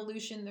like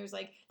revolution, there's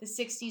like the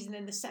 60s, and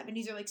then the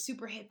 70s are like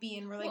super hippie,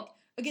 and we're like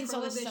against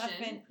all this stuff,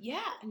 and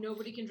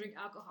nobody can drink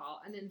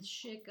alcohol, and then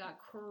shit got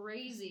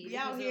crazy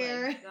out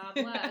here. Like, God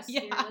bless.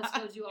 Here, let's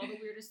go do all the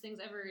weirdest things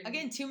ever. And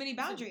again, too many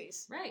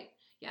boundaries. So, right.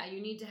 Yeah,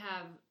 you need to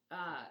have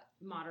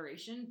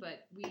moderation,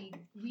 but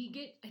we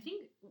get, I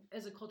think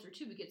as a culture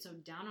too, we get so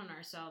down on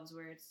ourselves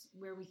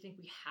where we think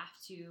we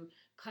have to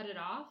cut it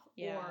off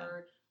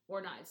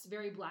or not. It's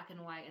very black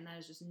and white, and that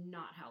is just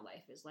not how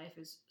life is. Life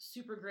is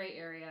super gray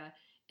area,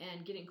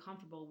 and getting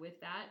comfortable with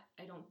that,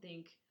 I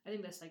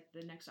think that's like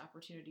the next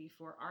opportunity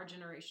for our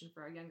generation,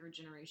 for our younger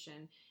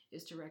generation,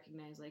 is to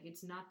recognize like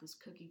it's not this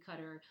cookie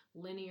cutter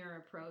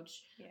linear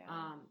approach.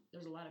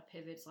 There's a lot of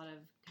pivots, a lot of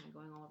kind of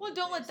going all over. Well,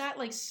 don't let that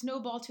like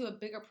snowball to a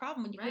bigger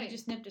problem when you could have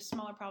just nipped a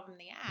smaller problem in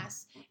the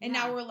ass, and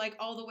now we're like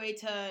all the way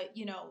to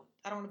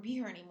I don't want to be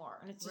here anymore,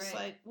 and it's just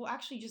like, well,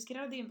 actually just get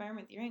out of the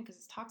environment that you're in because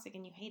it's toxic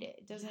and you hate it.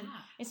 It doesn't.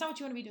 It's not what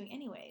you want to be doing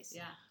anyways.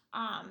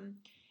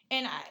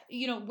 And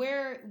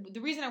where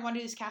the reason I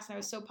wanted this cast and I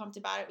was so pumped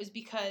about it was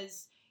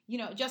because,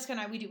 Jessica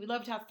and I, we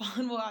love to have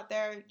fun. We'll out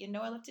there.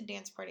 I love to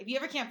dance party. If you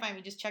ever can't find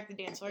me, just check the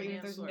dance floor, even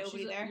if there's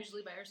nobody there.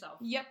 Usually by herself.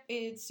 Yep,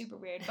 it's super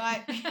weird,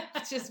 but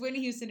it's just Whitney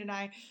Houston and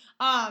I.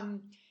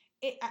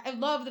 I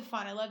love the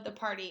fun. I love the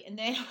party. And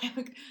then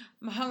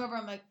I'm hungover.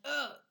 I'm like,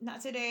 ugh, not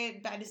today.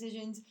 Bad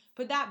decisions.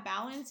 But that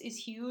balance is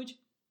huge.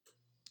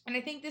 And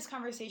I think this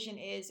conversation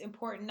is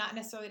important, not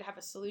necessarily to have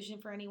a solution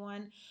for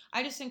anyone.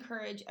 I just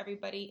encourage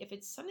everybody, if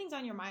it's something's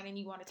on your mind and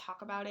you want to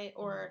talk about it,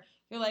 or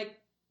you're like,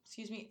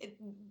 excuse me,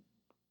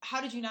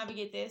 how did you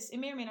navigate this? It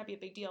may or may not be a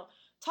big deal.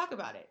 Talk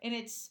about it. And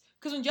it's,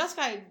 because when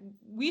Jessica,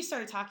 we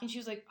started talking, she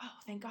was like, oh,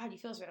 thank God you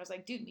feel this way. I was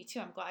like, dude, me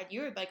too. I'm glad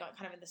you're like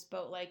kind of in this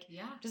boat. Like,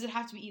 does it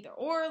have to be either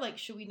or? Like,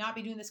 should we not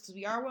be doing this because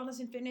we are wellness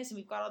and fitness and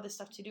we've got all this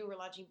stuff to do? We're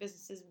launching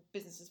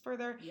businesses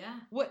further. Yeah.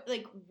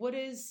 What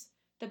is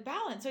the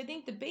balance? So I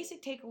think the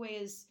basic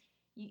takeaway is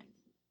you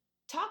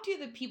talk to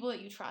the people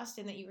that you trust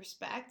and that you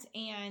respect.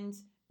 And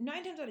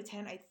 9 times out of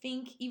 10, I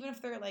think, even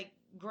if they're like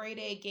grade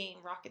A game,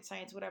 rocket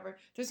science, whatever,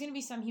 there's going to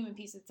be some human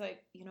piece that's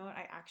like, you know what,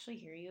 I actually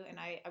hear you. And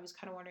I was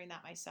kind of wondering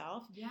that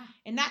myself. Yeah.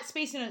 And that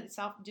space in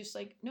itself, just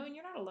like, knowing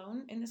you're not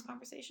alone in this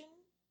conversation.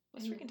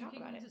 Let's freaking talk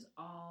about it. This is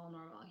all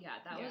normal. Yeah,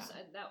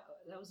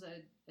 that was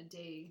a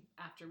day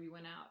after we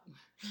went out.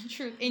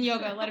 Truth. In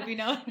yoga, let it be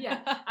known.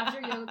 After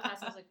yoga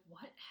class, I was like,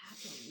 what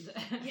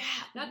happened? Yeah.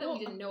 Not that we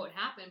didn't know what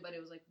happened, but it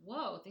was like,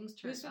 whoa, things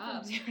turned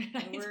up.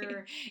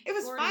 It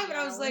was fine, but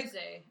I was like,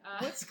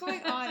 what's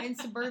going on in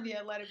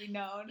suburbia? Let it be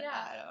known.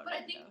 Yeah. But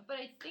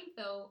I think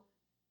though,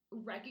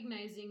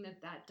 recognizing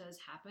that does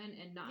happen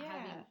and not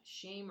having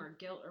shame or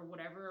guilt or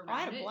whatever around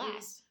I had a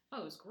blast.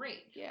 It was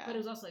great. Yeah. But it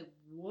was also like,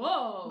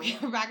 whoa. We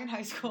were back in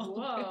high school.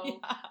 Whoa.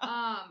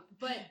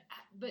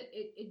 But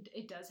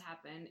it does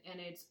happen, and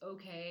it's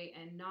okay,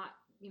 and not,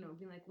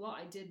 being like, well,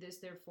 I did this,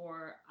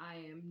 therefore I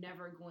am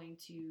never going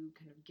to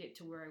kind of get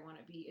to where I want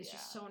to be. It's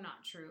just so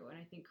not true. And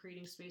I think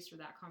creating space for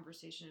that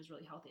conversation is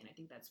really healthy. And I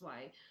think that's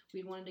why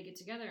we wanted to get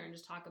together and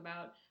just talk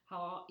about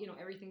how,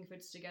 everything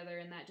fits together,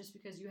 and that just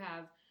because you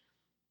have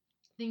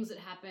things that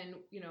happen,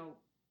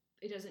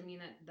 it doesn't mean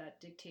that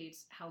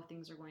dictates how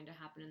things are going to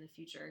happen in the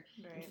future.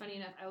 Right. And funny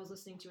enough, I was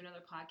listening to another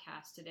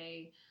podcast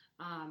today,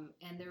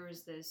 and there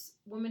was this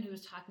woman who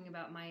was talking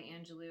about Maya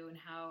Angelou and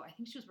how, I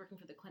think she was working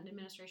for the Clinton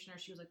administration, or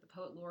she was like the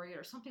poet laureate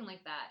or something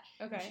like that.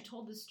 Okay. And she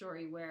told this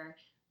story where,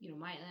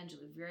 Maya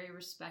Angelou, very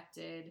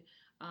respected,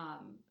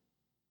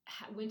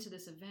 went to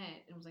this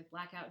event and was like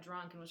blackout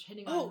drunk and was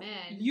hitting on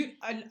men.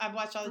 I've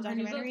watched all the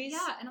documentaries.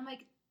 Yeah, and I'm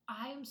like,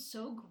 I am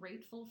so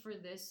grateful for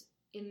this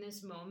in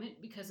this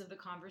moment because of the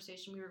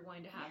conversation we were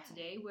going to have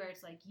today, where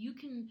it's like you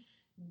can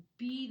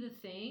be the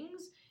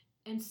things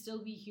and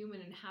still be human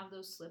and have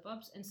those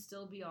slip-ups and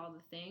still be all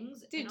the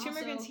things. Dude,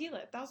 turmeric and tea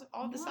lip, that was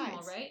all the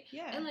sides. Right?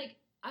 Yeah. And like,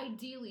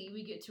 ideally,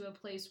 we get to a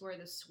place where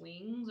the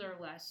swings are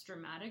less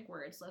dramatic,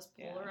 where it's less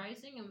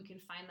polarizing, and we can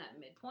find that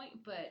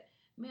midpoint. But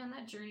man,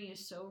 that journey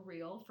is so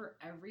real for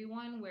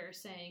everyone, where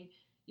saying,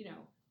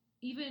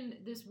 even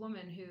this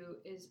woman who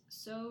is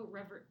so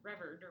revered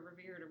or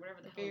revered or whatever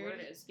the hell word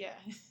is. Yeah.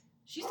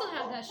 She still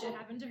had that shit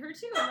happen to her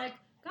too. I'm like,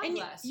 God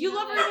bless. You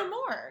love her even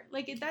more.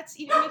 Like, makes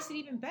it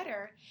even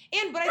better.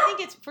 But I think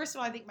it's, first of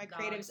all, I think my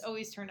creatives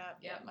always turn up.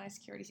 Yeah, my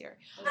security's here.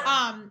 Okay.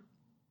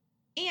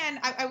 And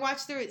I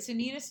watched so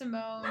Nina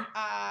Simone,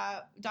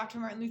 Dr.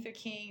 Martin Luther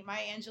King,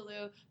 Maya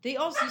Angelou, they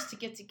all used to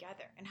get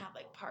together and have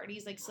like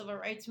parties, like civil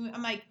rights movement.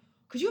 I'm like,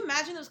 could you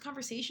imagine those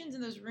conversations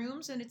in those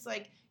rooms? And it's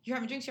like, you're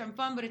having drinks, you're having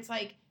fun, but it's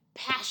like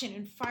passion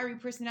and fiery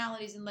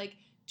personalities and like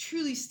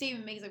truly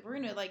statement makes, like, we're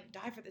gonna like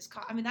die for this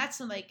cause. I mean, that's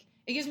some, like,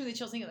 it gives me the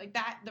chills thinking like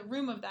that. The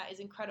room of that is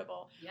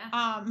incredible.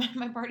 Yeah.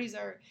 My parties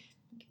are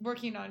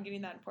working on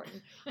getting that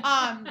important.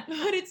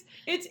 But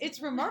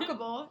it's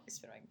remarkable. It's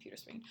been my computer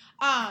screen.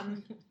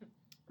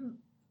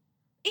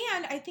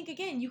 And I think,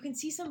 again, you can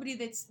see somebody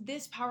that's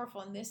this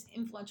powerful and this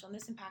influential and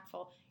this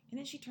impactful, and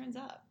then she turns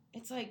up.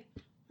 It's like,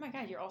 oh my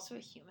God, you're also a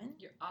human.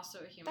 You're also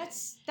a human.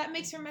 That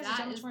makes her message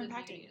so much more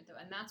impacting. Beauty,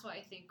 though, and that's why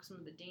I think some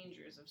of the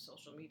dangers of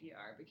social media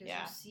are, because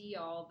Yeah. you see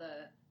all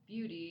the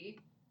beauty,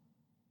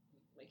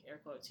 like air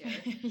quotes here,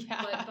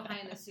 Yeah. but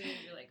behind the scenes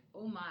you're like,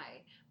 oh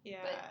my.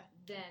 Yeah. But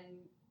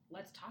then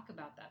let's talk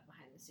about that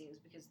behind the scenes,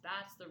 because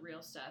that's the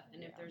real stuff.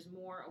 And if there's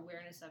more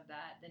awareness of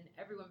that, then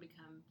everyone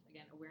becomes,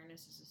 again,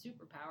 awareness is a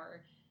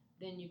superpower.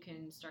 Then you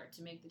can start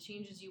to make the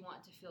changes you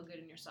want to feel good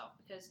in yourself,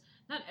 because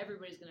not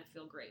everybody's going to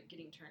feel great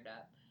getting turned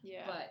up.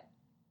 Yeah. But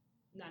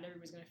not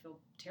everybody's going to feel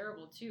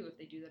terrible too if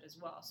they do that as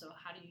well. So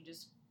how do you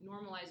just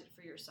normalize it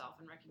for yourself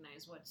and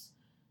recognize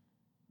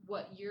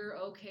what you're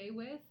okay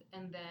with,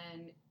 and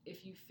then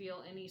if you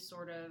feel any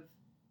sort of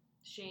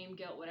shame,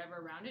 guilt, whatever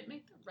around it,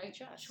 make the right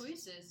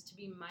choices to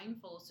be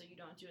mindful so you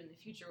don't do it in the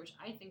future, which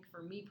I think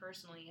for me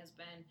personally has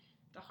been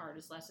the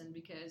hardest lesson,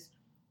 because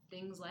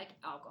things like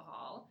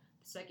alcohol,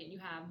 the second you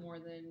have more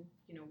than,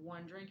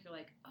 one drink, you're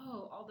like,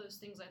 oh, all those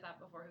things I thought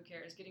before, who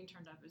cares? Getting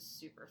turned up is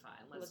super fun.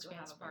 Let's go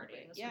have a party.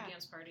 Let's go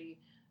dance party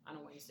on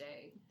a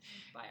Wednesday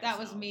by ourselves. That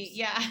was me,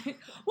 yeah.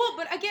 Well,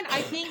 but again,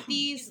 I think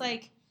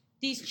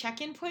these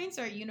check-in points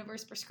are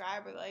universe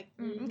prescribed. We're like,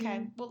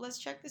 okay, well, let's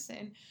check this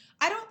in.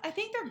 I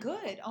think they're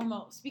good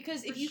almost,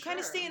 because if you kind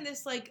of stay in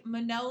this like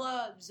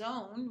Manila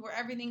zone where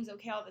everything's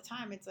okay all the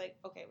time, it's like,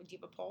 okay, well, do you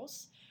have a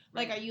pulse?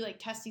 Like, are you like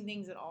testing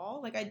things at all?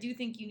 Like, I do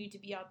think you need to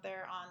be out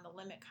there on the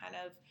limit, kind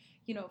of,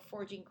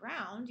 forging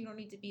ground. You don't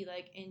need to be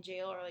like in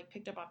jail or like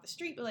picked up off the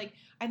street, but like,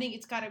 I think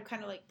it's got to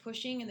kind of like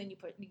pushing, and then you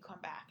come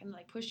back, and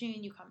like pushing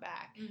and you come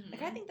back. Mm-hmm.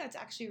 Like, I think that's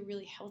actually a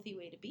really healthy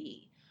way to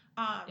be.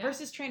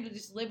 Versus trying to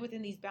just live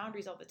within these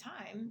boundaries all the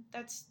time.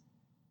 That's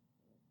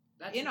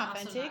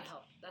inauthentic.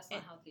 That's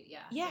not healthy. Yeah.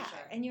 Yeah, for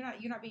sure. and you're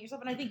not being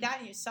yourself. And I think that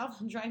in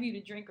itself will drive you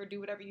to drink or do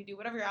whatever you do,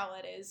 whatever your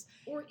outlet is,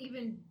 or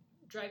even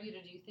drive you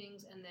to do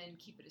things and then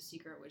keep it a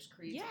secret, which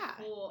creates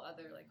a whole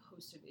other like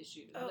host of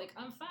issues. Like,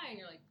 I'm fine.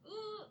 You're like,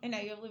 ugh. And now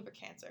you have liver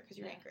cancer because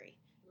you're angry.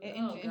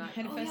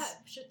 God.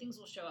 Shit, things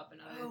will show up in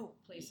other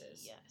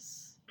places.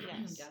 Yes.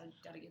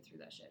 Gotta get through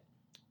that shit.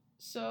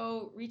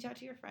 So reach out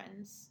to your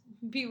friends.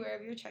 Beware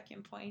of your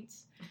check-in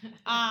points.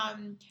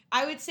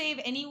 I would say, if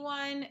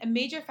anyone, a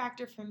major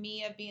factor for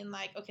me of being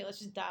like, okay, let's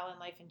just dial in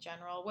life in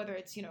general, whether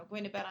it's,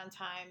 going to bed on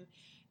time,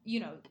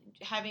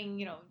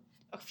 having,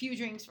 a few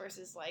drinks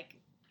versus like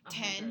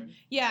 10. 100.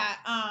 Yeah.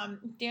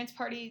 Dance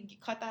party,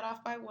 cut that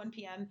off by 1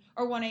 p.m.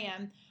 or 1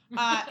 a.m.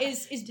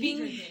 Is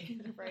being,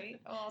 right?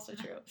 Oh, also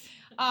true.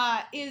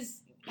 Is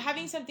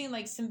having something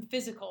like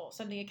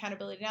something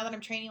accountability. Now that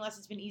I'm training less,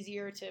 it's been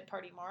easier to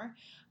party more,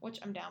 which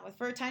I'm down with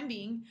for a time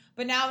being.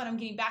 But now that I'm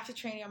getting back to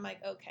training, I'm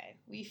like, okay,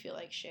 we feel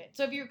like shit.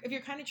 So if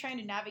you're kind of trying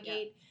to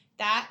navigate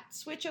that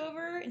switch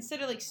over,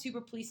 instead of like super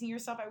policing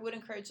yourself, I would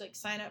encourage like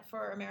sign up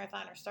for a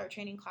marathon or start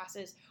training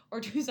classes or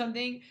do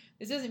something.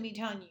 This isn't me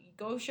telling you,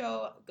 go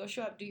show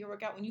up, do your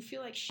workout. When you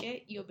feel like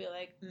shit, you'll be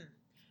like,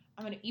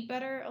 I'm going to eat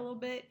better a little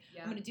bit.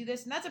 Yeah. I'm going to do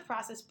this. And that's a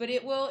process, but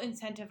it will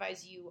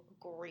incentivize you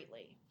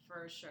greatly.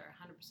 For sure.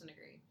 100%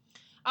 agree.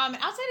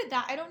 Outside of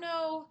that, I don't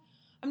know.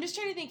 I'm just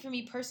trying to think for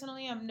me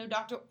personally. I'm no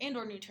doctor and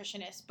or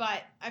nutritionist,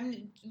 but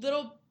I'm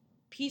little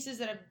pieces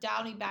that have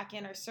dialed me back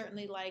in are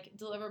certainly like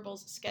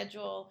deliverables,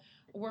 schedule,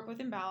 work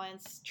with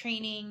imbalance,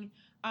 training,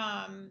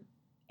 and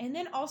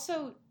then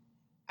also,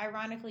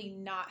 ironically,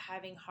 not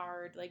having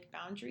hard like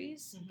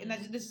boundaries. Mm-hmm.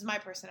 And this is my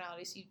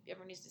personality, so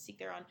everyone needs to seek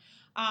their own.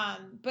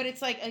 But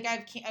it's like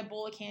I have a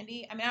bowl of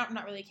candy. I mean, I'm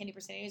not really a candy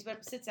person anyways, but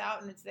it sits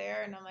out and it's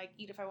there, and I'm like,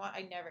 eat if I want.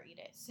 I never eat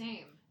it.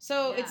 Same.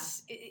 So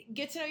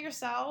get to know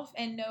yourself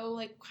and know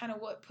like kind of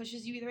what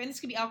pushes you either. And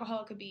this could be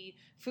alcohol, it could be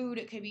food,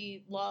 it could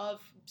be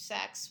love,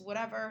 sex,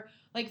 whatever.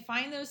 Like,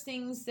 find those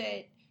things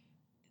that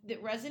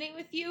resonate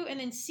with you, and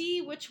then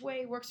see which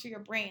way works for your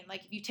brain.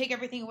 Like, if you take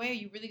everything away, are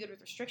you really good with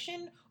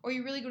restriction, or are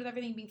you really good with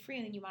everything being free,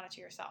 and then you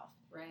monitor yourself?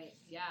 Right.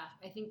 Yeah.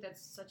 I think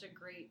that's such a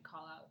great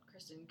call out,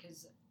 Kristen,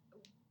 because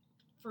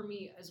for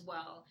me as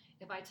well,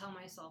 if I tell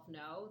myself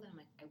no, then I'm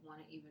like, I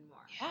want it even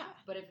more. Yeah.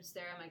 But if it's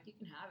there, I'm like, you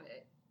can have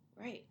it.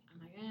 Right.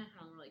 I'm like,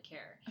 I don't really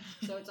care.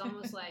 So it's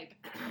almost like,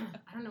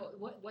 I don't know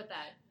what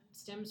that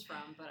stems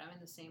from, but I'm in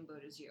the same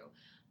boat as you.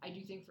 I do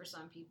think for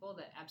some people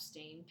that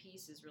abstain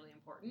piece is really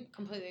important.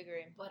 Completely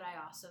agree. But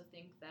I also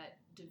think that,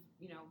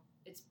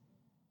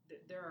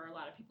 there are a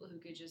lot of people who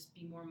could just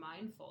be more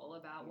mindful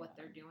about what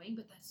they're doing,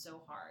 but that's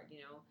so hard,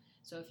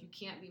 So if you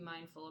can't be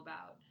mindful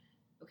about,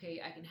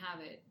 okay, I can have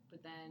it,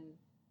 but then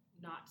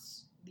not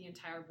the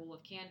entire bowl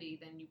of candy,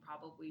 then you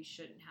probably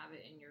shouldn't have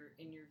it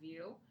in your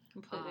view.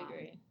 Completely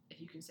agree.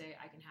 If you can say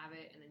I can have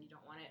it and then you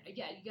don't want it, you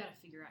got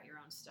to figure out your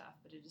own stuff.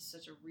 But it is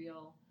such a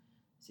real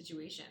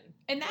situation,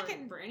 and that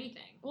for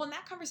anything. Well, and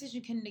that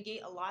conversation can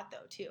negate a lot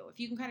though too.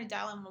 If you can kind of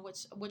dial in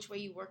which way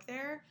you work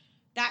there,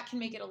 that can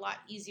make it a lot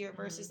easier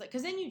versus like,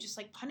 because then you just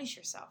like punish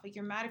yourself. Like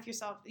you're mad if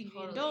yourself, if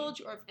you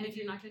indulge, or if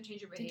you're not going to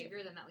change your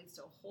behavior, then that leads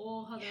to a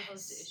whole other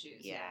host of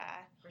issues. Yeah.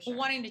 For sure. Well,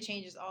 wanting to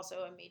change is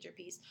also a major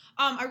piece.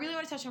 I really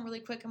want to touch on really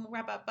quick and we'll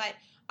wrap up, but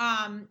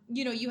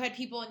you know, you had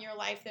people in your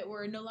life that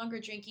were no longer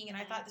drinking, and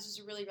I thought this was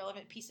a really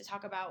relevant piece to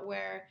talk about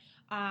where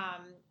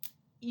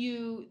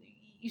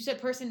you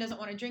said person doesn't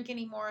want to drink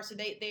anymore, so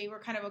they were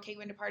kind of okay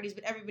going to parties,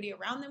 but everybody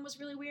around them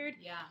was really weird.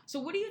 Yeah. So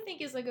what do you think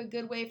is like a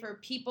good way for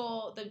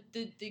people,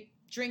 the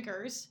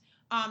drinkers,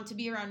 to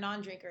be around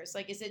non-drinkers?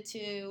 Like, is it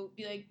to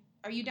be like,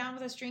 are you down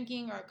with us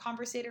drinking, or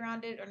conversate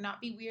around it, or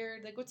not be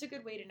weird? Like, what's a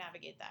good way to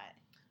navigate that?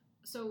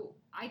 So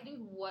I think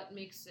what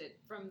makes it,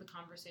 from the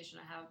conversation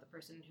I had with the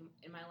person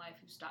in my life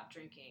who stopped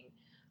drinking,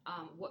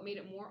 what made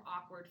it more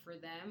awkward for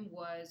them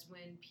was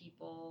when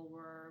people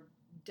were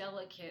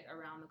delicate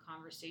around the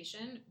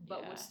conversation,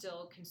 but would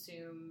still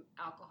consume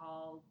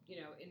alcohol, you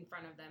know, in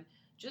front of them.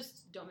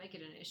 Just don't make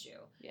it an issue.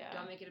 Yeah.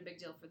 Don't make it a big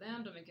deal for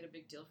them. Don't make it a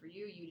big deal for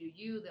you. You do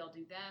you, they'll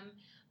do them.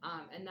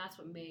 And that's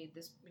what made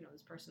this, you know,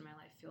 this person in my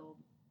life feel,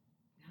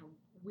 you know,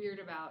 weird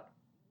about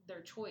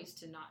their choice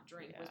to not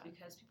drink, was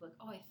because people are like,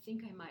 oh, I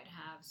think I might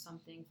have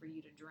something for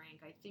you to drink.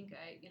 I think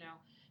you know,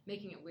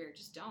 making it weird.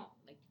 Just don't.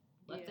 Like,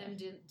 let them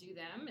do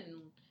them,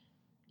 and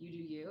you do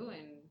you,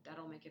 and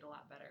that'll make it a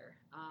lot better.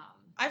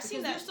 I've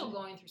seen that. They're still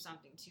going through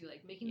something too,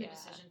 like making the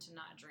decision to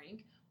not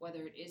drink,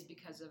 whether it is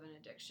because of an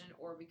addiction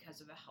or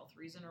because of a health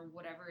reason or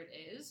whatever it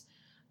is.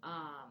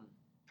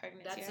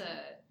 Pregnancy. That's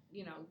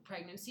you know,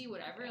 pregnancy,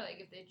 whatever. Like,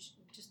 if they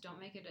just don't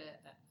make it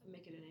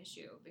an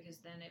issue, because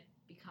then it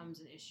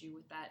becomes an issue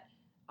with that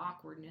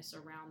awkwardness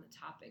around the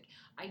topic.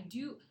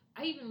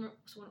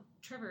 So when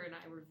Trevor and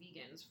I were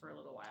vegans for a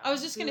little while. I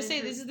was just gonna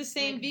say, this is the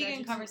same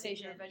vegan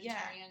conversation.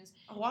 Vegetarians.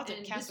 Oh, we'll have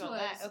to cast about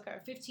that. Okay.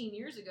 15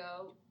 years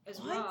ago as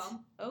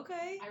well.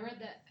 Okay. I read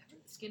that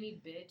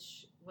Skinny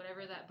Bitch,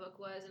 whatever that book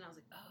was, and I was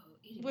like, oh,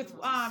 eating with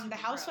animals is the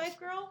super housewife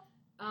gross. girl.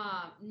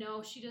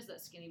 No, she does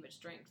that Skinny Bitch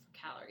drink for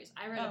calories.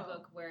 I read a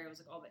book where it was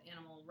like all the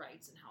animal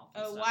rights and health.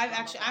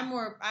 And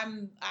stuff.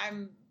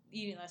 I'm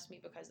eating less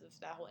meat because of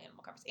that whole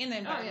animal conversation and the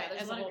environment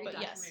there's as a a lot whole. of great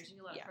But yes, documentaries. You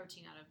get a lot of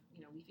protein out of,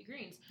 you know, leafy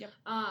greens. Yep.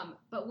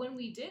 But when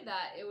we did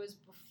that, it was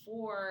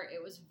before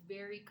it was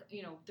very,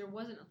 you know, there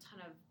wasn't a ton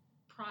of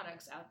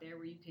products out there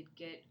where you could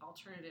get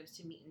alternatives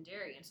to meat and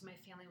dairy, and so my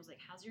family was like,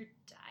 "How's your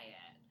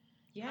diet?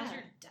 How's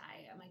your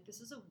diet?" I'm like, "This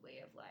is a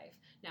way of life."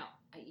 Now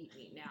I eat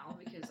meat now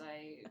because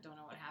I don't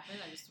know what happened.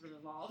 I just sort of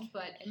evolved,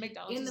 but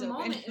McDonald's in the is open.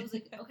 moment, it was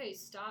like, okay,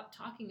 stop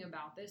talking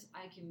about this.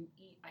 I can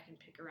eat. I can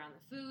pick around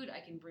the food. I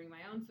can bring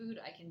my own food.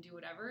 I can do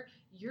whatever.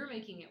 You're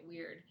making it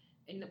weird,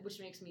 and which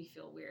makes me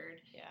feel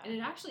weird. Yeah. And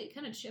it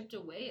kind of chipped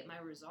away at my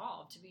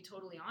resolve, to be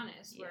totally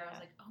honest. Where I was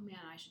like, oh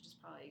man, I should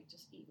probably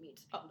just eat meat.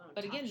 So people don't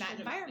but talk again, that shit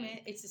about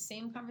environment, me. it's the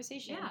same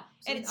conversation. Yeah.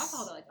 So and it's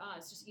alcohol. They're like,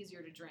 it's just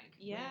easier to drink.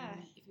 Yeah.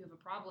 When if you have a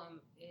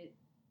problem,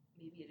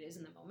 maybe it is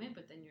in the moment,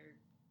 but then you're,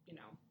 you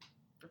know,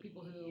 for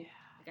people who,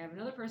 like, I have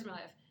another person in my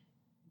life,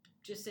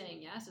 just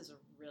saying yes is a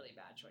really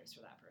bad choice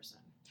for that person.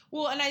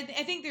 Well, and I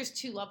think there's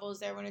two levels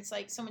there, when it's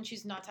like someone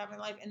chooses not to have in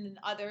their life, and then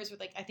others with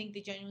like, I think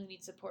they genuinely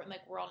need support, and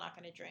like, we're all not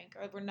going to drink,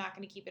 or we're not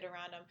going to keep it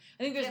around them.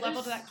 I think there's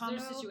level to that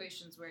combo. There's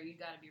situations where you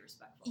got to be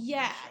respectful.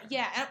 Yeah, sure.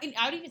 yeah. And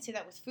I would even say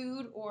that with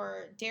food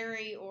or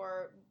dairy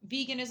or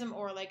veganism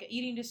or like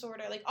eating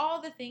disorder, like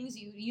all the things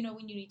you know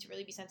when you need to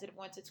really be sensitive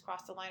once it's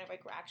crossed the line of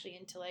like we're actually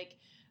into like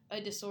a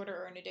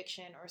disorder or an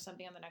addiction or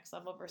something on the next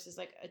level versus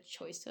like a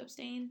choice to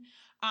abstain.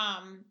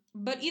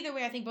 But either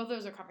way, I think both of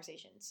those are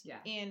conversations. Yeah.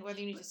 And whether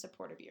you need to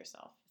support or be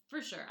yourself.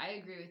 For sure. I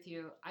agree with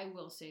you. I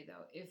will say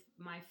though, if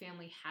my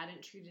family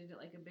hadn't treated it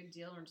like a big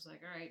deal and just like,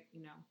 all right,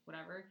 you know,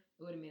 whatever,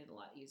 it would have made it a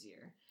lot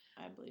easier.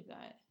 I believe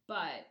that.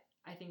 But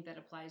I think that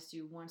applies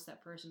to once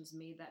that person's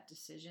made that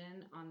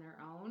decision on their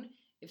own.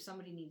 If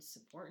somebody needs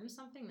support in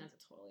something,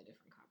 that's a totally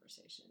different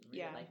conversation.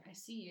 Where you're like, I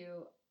see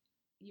you.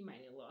 You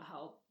might need a little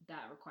help.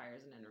 That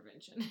requires an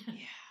intervention.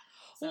 Yeah.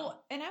 So.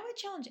 Well, and I would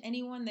challenge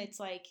anyone that's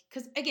like,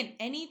 because again,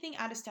 anything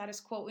out of status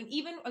quo, and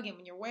even again,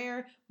 when you're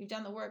aware, we've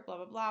done the work, blah,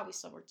 blah, blah, we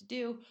still have work to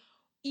do.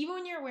 Even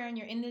when you're aware and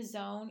you're in the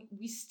zone,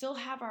 we still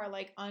have our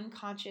like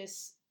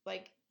unconscious,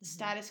 like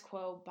status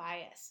quo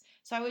bias.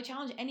 So I would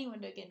challenge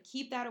anyone to, again,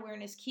 keep that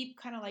awareness, keep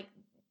kind of like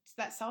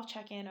that self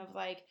check-in of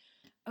like,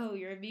 oh,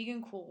 you're a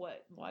vegan, cool,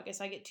 what? Well, I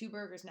guess I get 2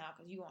 burgers now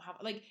because you won't have,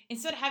 like,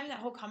 instead of having that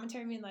whole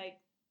commentary being like,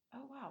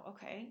 oh, wow,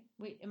 okay.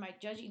 Wait, am I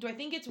judging? Do I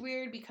think it's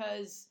weird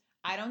because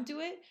I don't do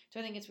it? Do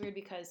I think it's weird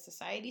because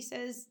society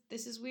says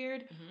this is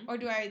weird? Or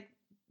do I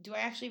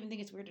actually even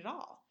think it's weird at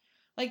all?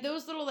 Like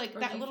those little, like,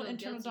 that little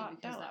internal dialogue.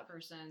 Because that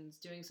person's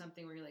doing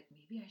something where you're like,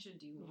 maybe I should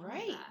do more of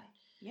that.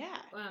 Yeah.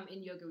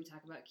 In yoga, we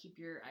talk about keep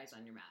your eyes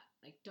on your mat.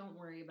 Like, don't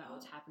worry about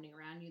what's happening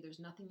around you. There's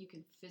nothing you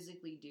can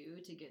physically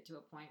do to get to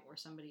a point where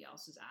somebody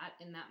else is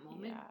at in that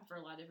moment for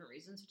a lot of different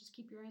reasons. So just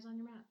keep your eyes on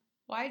your mat.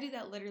 Well, I do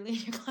that literally in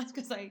your class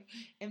because I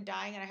am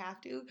dying and I have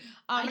to.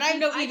 And I have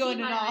no ego in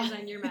it all. I keep my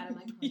eyes on your mat. I'm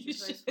like, push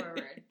your toes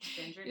forward.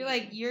 You're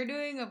like, you're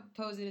doing a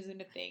pose that isn't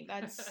a thing.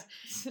 That's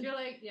you're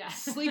like, yeah.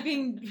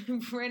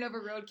 Sleeping ran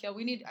over roadkill.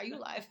 Are you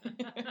alive?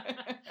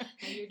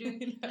 You're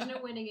doing. There's no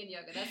winning in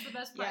yoga. That's the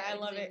best part. Yeah, I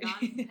love it.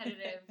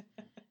 Non-competitive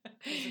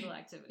physical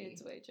activity.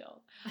 It's way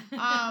chill. Well,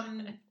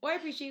 I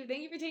appreciate you.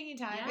 Thank you for taking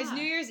time. Yeah. It's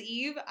New Year's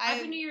Eve.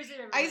 Happy New Year's Eve,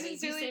 everybody. I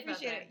sincerely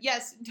appreciate it.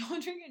 Yes,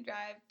 don't drink and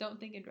drive. Don't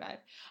think and drive.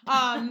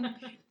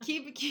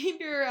 Keep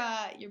your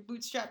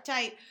bootstrap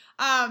tight.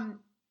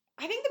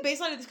 I think the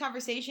baseline of this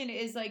conversation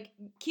is like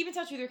keep in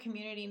touch with your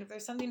community, and if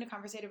there's something to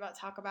conversate about,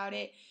 talk about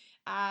it.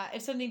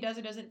 If something does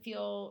or doesn't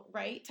feel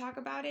right, talk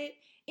about it,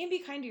 and be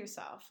kind to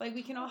yourself. Like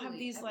we can all have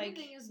these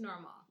everything is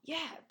normal.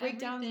 Yeah,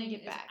 breakdowns and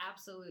get back.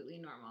 Absolutely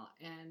normal,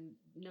 and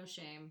no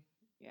shame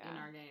in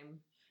our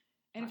game.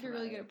 And if you're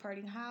really good at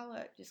partying,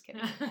 holla. Just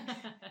kidding.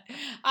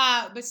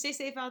 But stay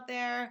safe out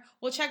there.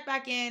 We'll check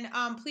back in.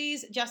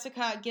 Please,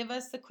 Jessica, give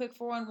us the quick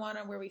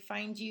 411 on where we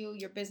find you,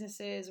 your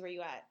businesses, where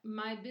you at.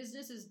 My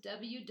business is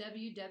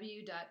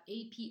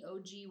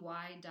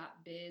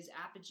www.apogy.biz,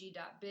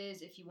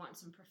 apogee.biz. If you want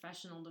some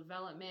professional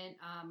development,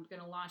 I'm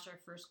going to launch our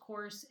first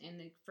course in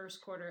the first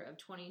quarter of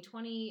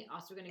 2020.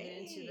 Also going to get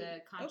into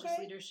the conscious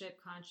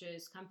leadership,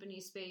 conscious company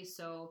space.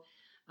 So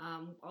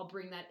I'll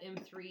bring that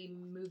M3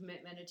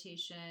 movement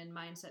meditation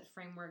mindset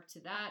framework to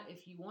that.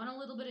 If you want a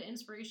little bit of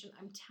inspiration,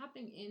 I'm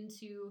tapping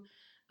into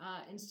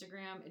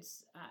Instagram.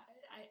 It's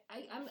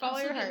I'm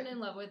still getting in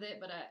love with it,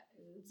 but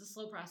it's a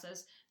slow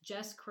process.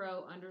 Jess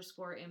Crow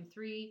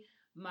 _M3.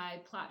 My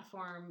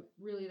platform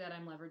really that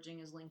I'm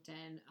leveraging is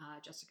LinkedIn.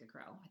 Jessica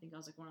Crow. I think I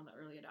was like one of the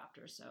early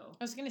adopters. So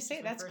I was gonna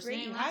say that's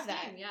great. You have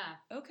that. Yeah.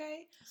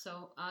 Okay.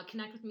 So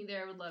connect with me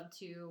there. I would love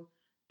to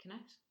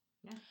connect.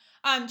 Yeah.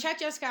 Check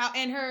Jessica out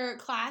and her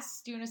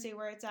class. Do you want to say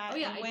where it's at? Oh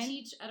yeah, and when? I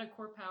teach at a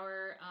Core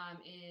Power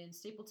in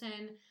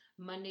Stapleton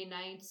Monday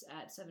nights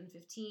at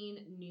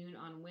 7:15, noon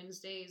on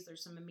Wednesdays.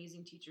 There's some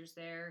amazing teachers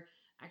there.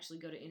 Actually,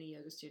 go to any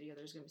yoga studio.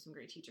 There's going to be some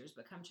great teachers.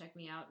 But come check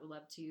me out. We'd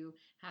love to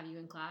have you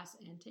in class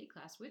and take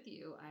class with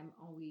you. I'm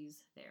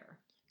always there.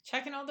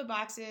 Checking all the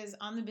boxes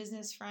on the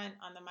business front,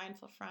 on the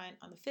mindful front,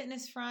 on the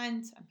fitness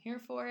front. I'm here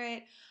for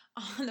it.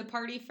 On the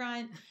party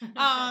front.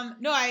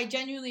 No, I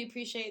genuinely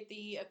appreciate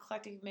the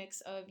eclectic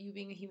mix of you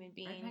being a human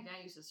being. I think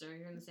I used to sir.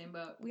 You're in the same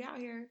boat. We out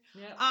here.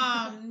 Yep.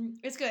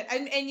 It's good.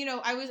 And you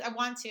know,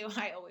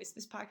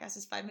 this podcast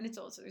is 5 minutes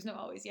old, so there's no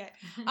always yet.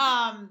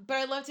 But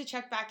I love to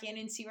check back in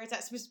and see where it's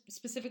at,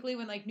 specifically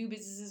when like new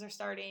businesses are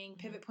starting,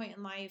 pivot point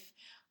in life.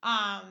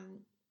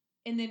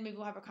 And then maybe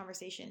we'll have a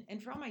conversation.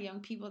 And for all my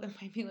young people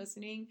that might be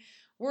listening,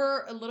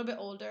 we're a little bit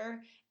older.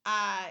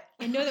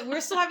 And know that we're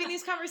still having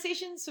these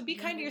conversations. So be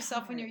kind to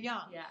yourself when you're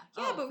young. Yeah.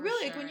 But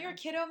really, like when you're a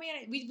kiddo,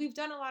 man, we've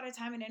done a lot of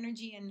time and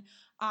energy and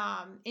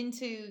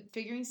into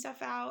figuring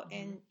stuff out.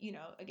 Mm-hmm. And you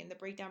know, again, the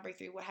breakdown,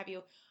 breakthrough, what have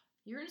you.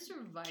 You're in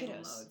survival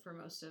mode for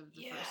most of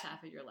the first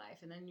half of your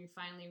life, and then you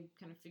finally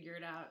kind of figure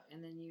it out,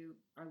 and then you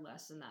are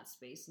less in that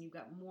space, and you've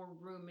got more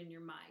room in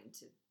your mind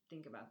to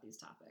think about these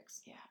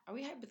topics. Yeah. Are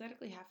we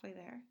hypothetically halfway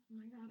there? Oh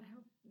my God, I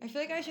hope. I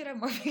feel like I should have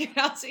more figured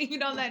out, so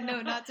even on that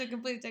note, not to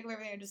completely take away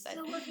everything I just said.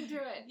 Still working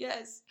through it.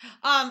 Yes.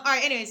 All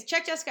right, anyways,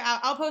 check Jessica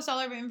out. I'll post all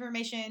of her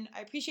information.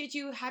 I appreciate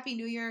you. Happy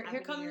New Year. Here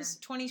comes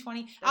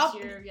 2020.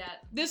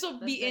 This will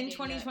be in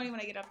 2020 when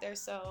I get up there,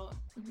 so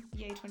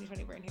yay,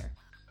 2020, we're in here.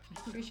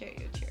 Appreciate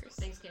you. Cheers.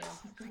 Thanks, Kayla.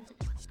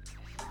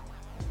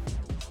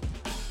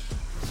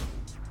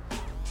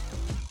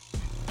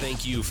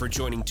 Thank you for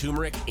joining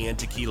Turmeric and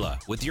Tequila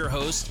with your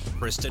host,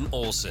 Kristen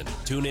Olson.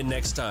 Tune in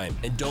next time,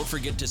 and don't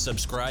forget to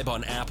subscribe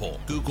on Apple,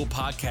 Google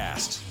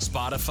Podcasts,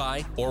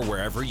 Spotify, or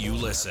wherever you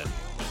listen.